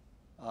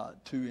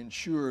to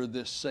ensure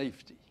this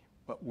safety.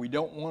 But we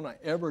don't want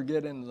to ever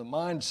get into the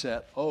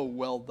mindset, oh,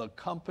 well, the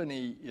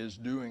company is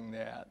doing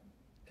that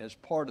as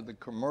part of the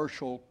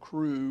commercial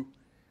crew,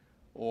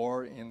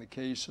 or in the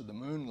case of the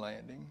moon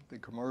landing, the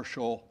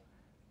commercial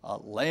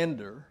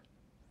lander.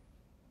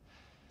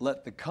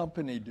 Let the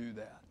company do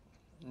that.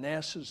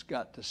 NASA's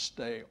got to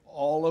stay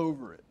all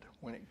over it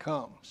when it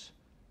comes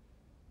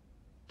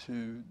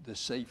to the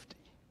safety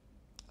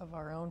Of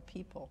our own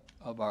people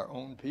of our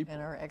own people.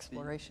 and our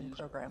exploration These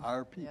program. are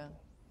our people.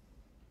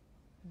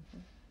 Yeah.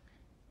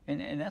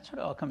 And that's what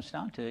it all comes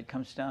down to. It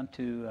comes down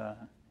to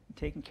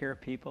taking care of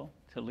people,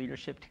 to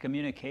leadership, to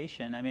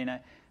communication. I mean,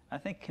 I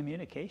think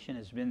communication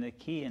has been the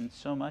key in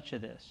so much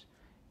of this.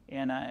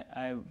 And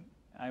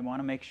I want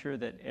to make sure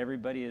that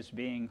everybody is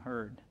being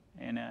heard.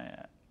 And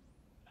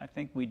I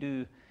think we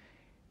do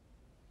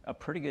a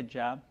pretty good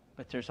job,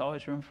 but there's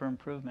always room for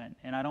improvement.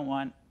 And I don't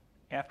want,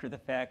 after the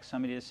fact,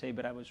 somebody to say,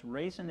 but I was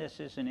raising this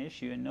as an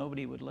issue and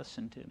nobody would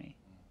listen to me.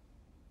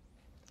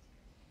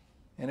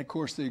 And of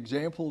course, the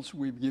examples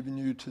we've given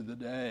you to the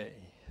day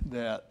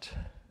that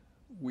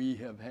we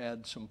have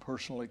had some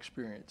personal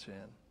experience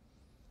in,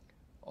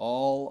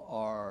 all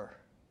are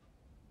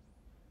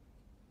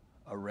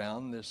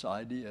around this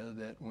idea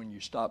that when you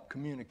stop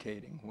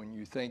communicating, when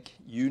you think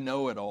you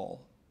know it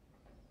all,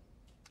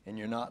 and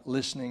you're not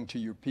listening to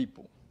your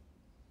people,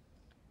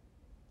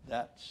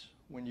 that's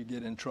when you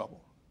get in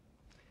trouble.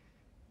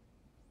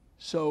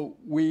 So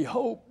we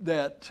hope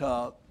that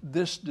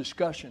this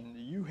discussion,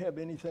 do you have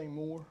anything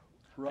more,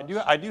 Russ?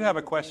 I do have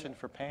a question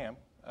for Pam.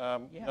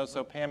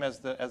 So Pam, as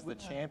the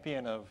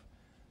champion of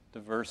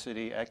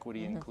diversity,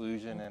 equity,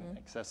 inclusion, and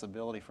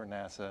accessibility for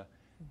NASA,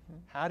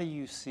 how do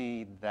you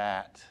see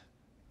that,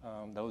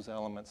 those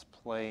elements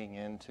playing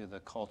into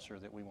the culture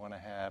that we want to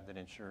have that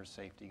ensures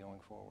safety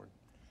going forward?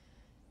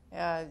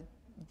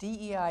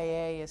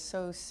 DEIA is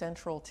so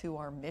central to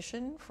our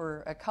mission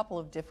for a couple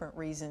of different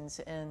reasons,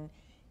 and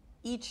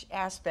each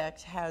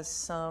aspect has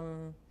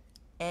some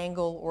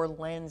angle or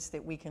lens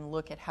that we can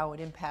look at how it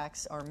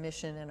impacts our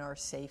mission and our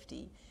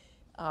safety,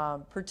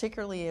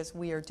 particularly as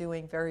we are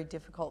doing very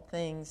difficult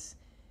things.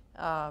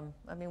 I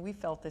mean, we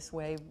felt this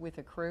way with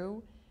a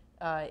crew.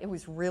 It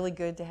was really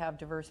good to have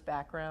diverse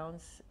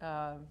backgrounds.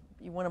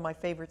 One of my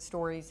favorite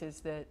stories is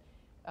that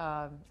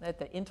at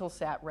the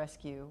Intelsat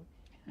rescue,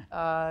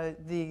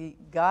 the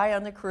guy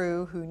on the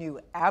crew who knew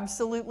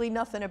absolutely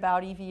nothing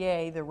about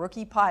EVA, the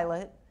rookie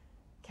pilot,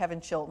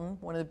 Kevin Chilton,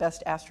 one of the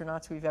best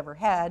astronauts we've ever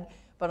had,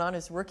 but on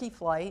his rookie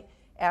flight,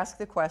 asked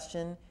the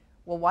question,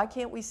 well, why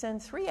can't we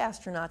send 3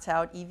 astronauts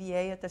out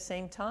EVA at the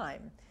same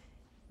time?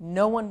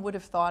 No one would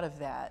have thought of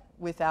that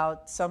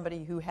without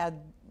somebody who had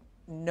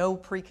no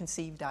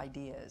preconceived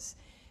ideas.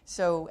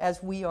 So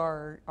as we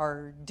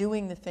are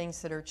doing the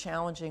things that are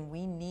challenging,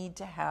 we need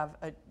to have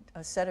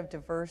a set of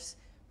diverse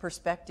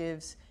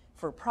perspectives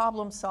for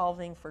problem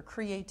solving, for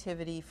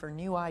creativity, for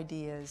new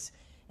ideas,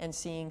 and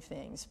seeing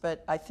things.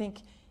 But I think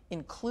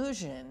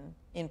inclusion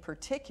in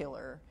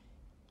particular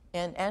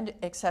and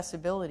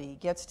accessibility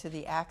gets to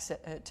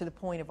the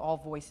point of all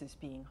voices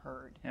being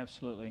heard.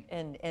 Absolutely.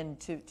 And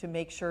to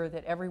make sure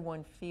that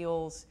everyone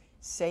feels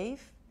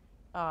safe,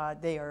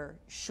 they are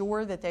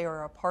sure that they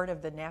are a part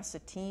of the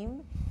NASA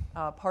team,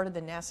 part of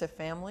the NASA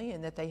family,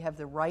 and that they have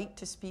the right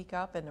to speak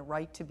up and the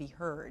right to be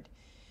heard.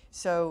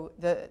 So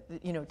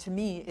to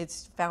me,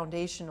 it's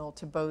foundational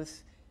to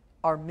both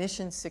our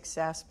mission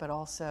success, but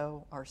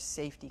also our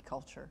safety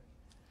culture.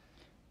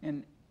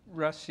 And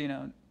Russ,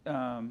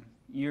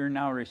 you're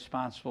now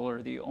responsible,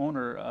 or the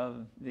owner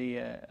of the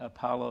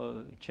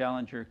Apollo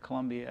Challenger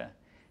Columbia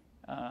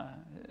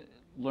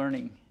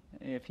learning,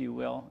 if you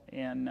will.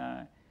 And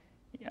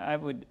I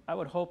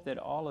would hope that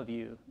all of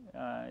you,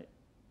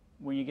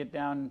 when you get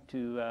down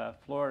to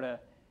Florida,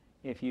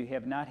 if you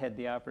have not had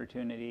the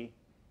opportunity,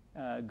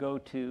 go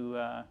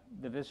to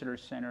the Visitor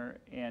Center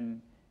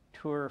and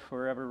tour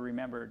Forever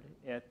Remembered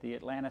at the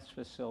Atlantis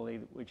facility,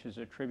 which is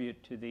a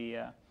tribute to the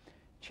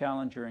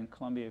Challenger and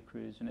Columbia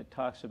crews, and it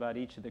talks about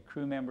each of the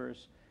crew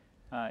members.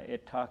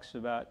 It talks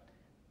about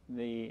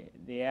the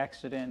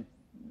accident,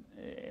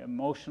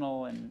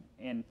 emotional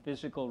and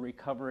physical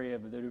recovery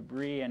of the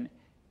debris, and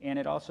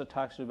it also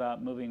talks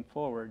about moving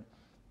forward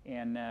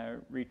and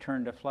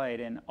return to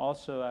flight. And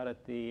also out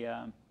at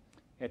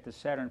the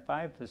Saturn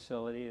V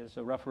facility is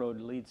a Rough Road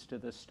Leads to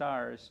the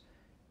Stars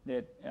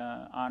that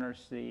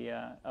honors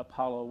the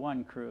Apollo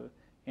 1 crew,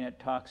 and it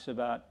talks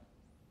about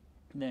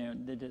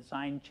the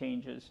design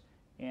changes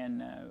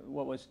and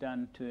what was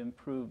done to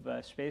improve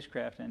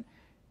spacecraft. And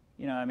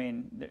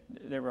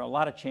there were a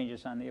lot of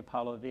changes on the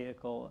Apollo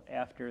vehicle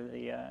after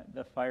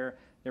the fire.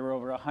 There were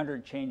over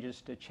 100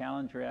 changes to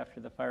Challenger after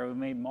the fire. We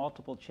made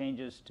multiple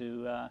changes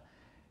to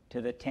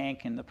the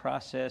tank in the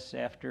process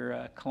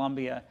after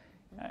Columbia.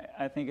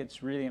 I think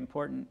it's really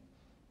important.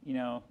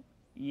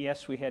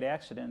 Yes, we had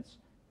accidents,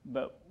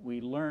 but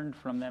we learned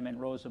from them and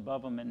rose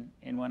above them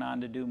and went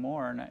on to do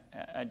more. And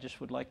I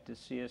just would like to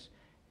see us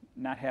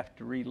not have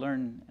to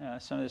relearn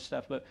some of this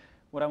stuff. But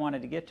what I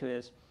wanted to get to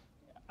is,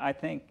 I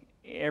think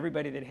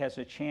everybody that has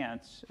a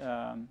chance,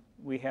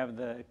 we have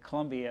the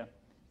Columbia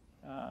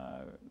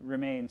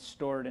remains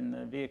stored in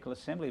the vehicle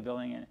assembly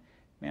building. And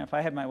man, if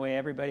I had my way,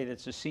 everybody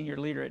that's a senior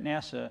leader at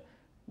NASA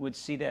would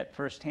see that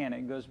firsthand.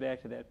 It goes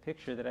back to that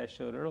picture that I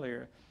showed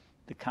earlier,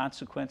 the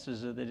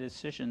consequences of the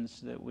decisions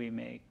that we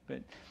make.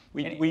 But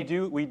we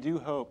do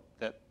hope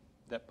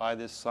that by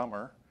this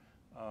summer,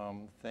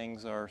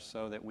 things are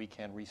so that we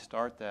can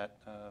restart that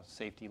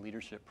safety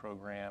leadership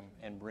program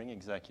and bring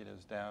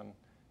executives down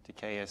to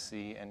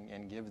KSC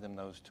and give them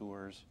those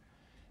tours.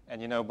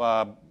 And you know,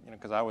 Bob,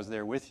 because I was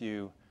there with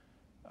you,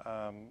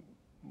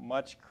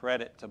 much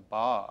credit to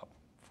Bob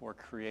for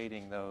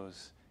creating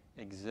those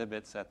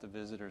exhibits at the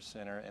Visitor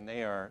Center, and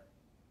they are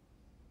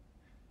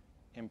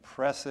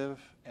impressive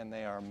and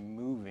they are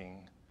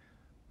moving.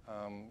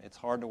 It's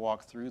hard to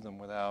walk through them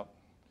without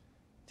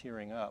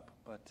tearing up,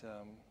 but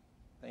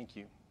thank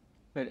you.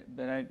 But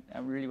I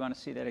really want to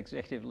see that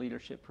executive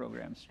leadership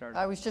program started.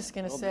 I was just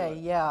going to say,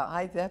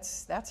 yeah,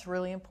 that's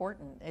really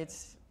important.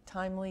 It's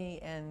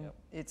timely and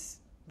it's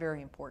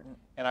very important.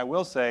 And I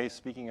will say,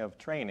 speaking of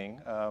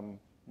training,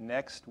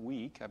 next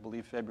week, I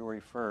believe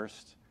February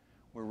 1st,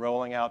 we're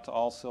rolling out to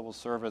all civil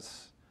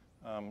service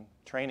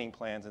training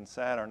plans in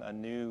Saturn a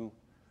new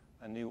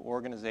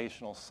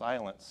organizational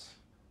silence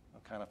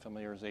kind of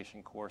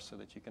familiarization course, so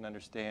that you can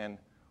understand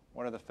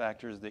what are the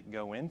factors that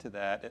go into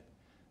that.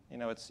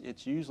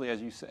 It's usually,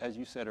 as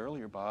you said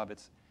earlier, Bob,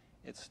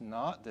 it's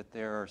not that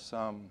there are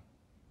some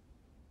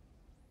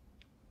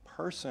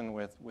person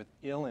with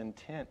ill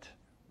intent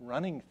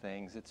running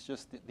things. It's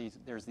just that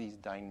there's these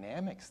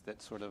dynamics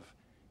that sort of,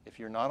 if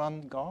you're not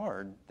on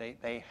guard,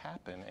 they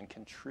happen and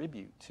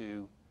contribute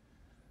to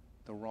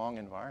the wrong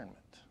environment.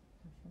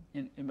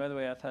 And by the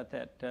way, I thought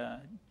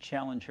that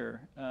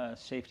Challenger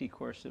safety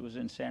course that was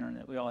in Saturn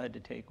that we all had to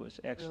take was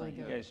excellent.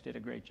 Really you guys did a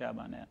great job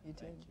on that. You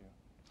did. Thank you.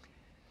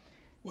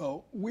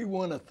 Well, we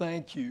want to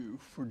thank you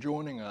for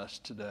joining us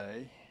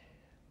today.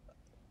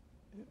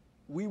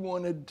 We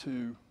wanted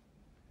to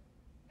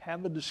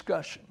have a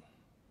discussion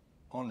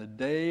on the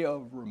Day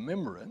of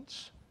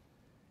Remembrance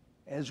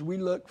as we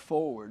look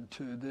forward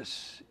to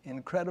this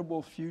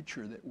incredible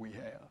future that we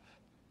have.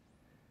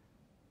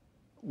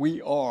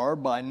 We are,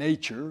 by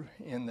nature,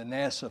 in the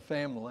NASA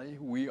family,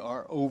 we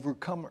are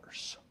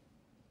overcomers.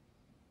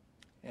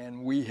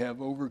 And we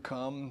have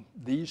overcome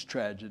these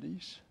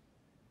tragedies,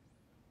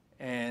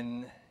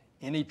 and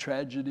any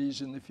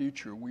tragedies in the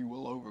future we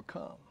will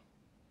overcome.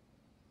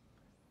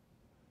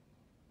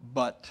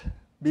 But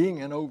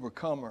being an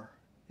overcomer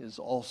is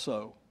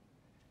also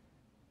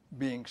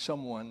being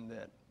someone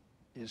that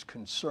is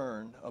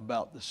concerned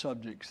about the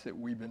subjects that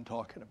we've been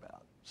talking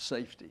about,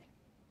 safety.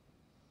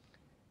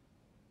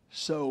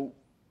 So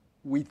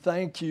we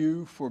thank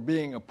you for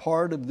being a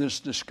part of this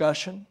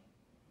discussion.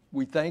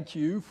 We thank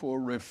you for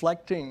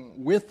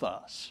reflecting with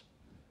us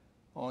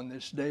on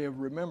this Day of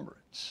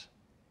Remembrance.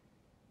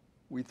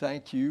 We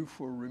thank you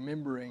for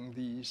remembering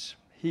these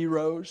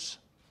heroes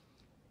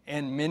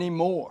and many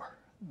more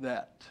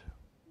that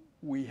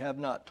we have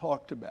not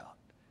talked about.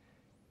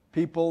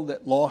 People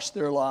that lost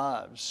their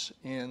lives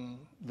in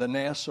the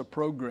NASA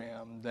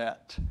program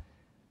that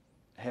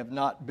have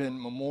not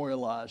been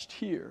memorialized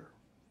here,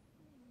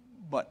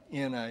 but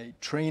in a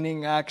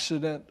training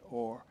accident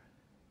or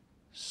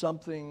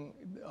something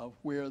of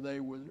where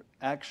they were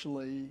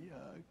actually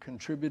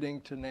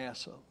contributing to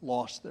NASA,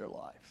 lost their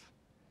life.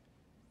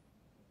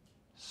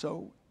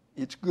 So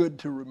it's good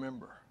to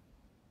remember,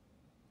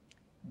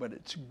 but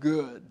it's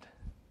good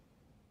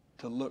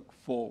to look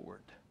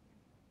forward.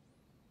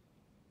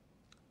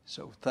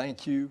 So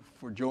thank you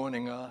for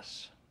joining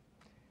us.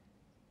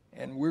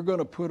 And we're going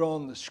to put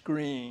on the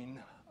screen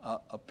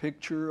a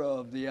picture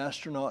of the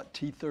astronaut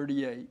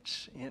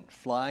T-38s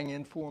flying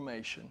in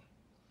formation.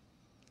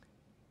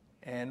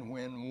 And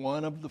when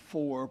one of the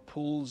four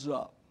pulls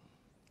up,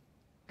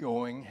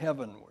 going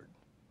heavenward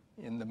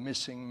in the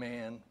missing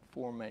man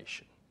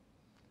formation.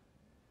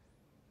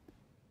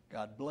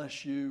 God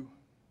bless you.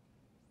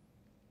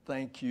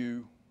 Thank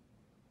you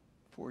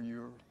for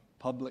your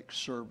public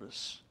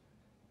service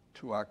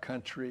to our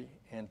country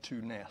and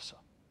to NASA.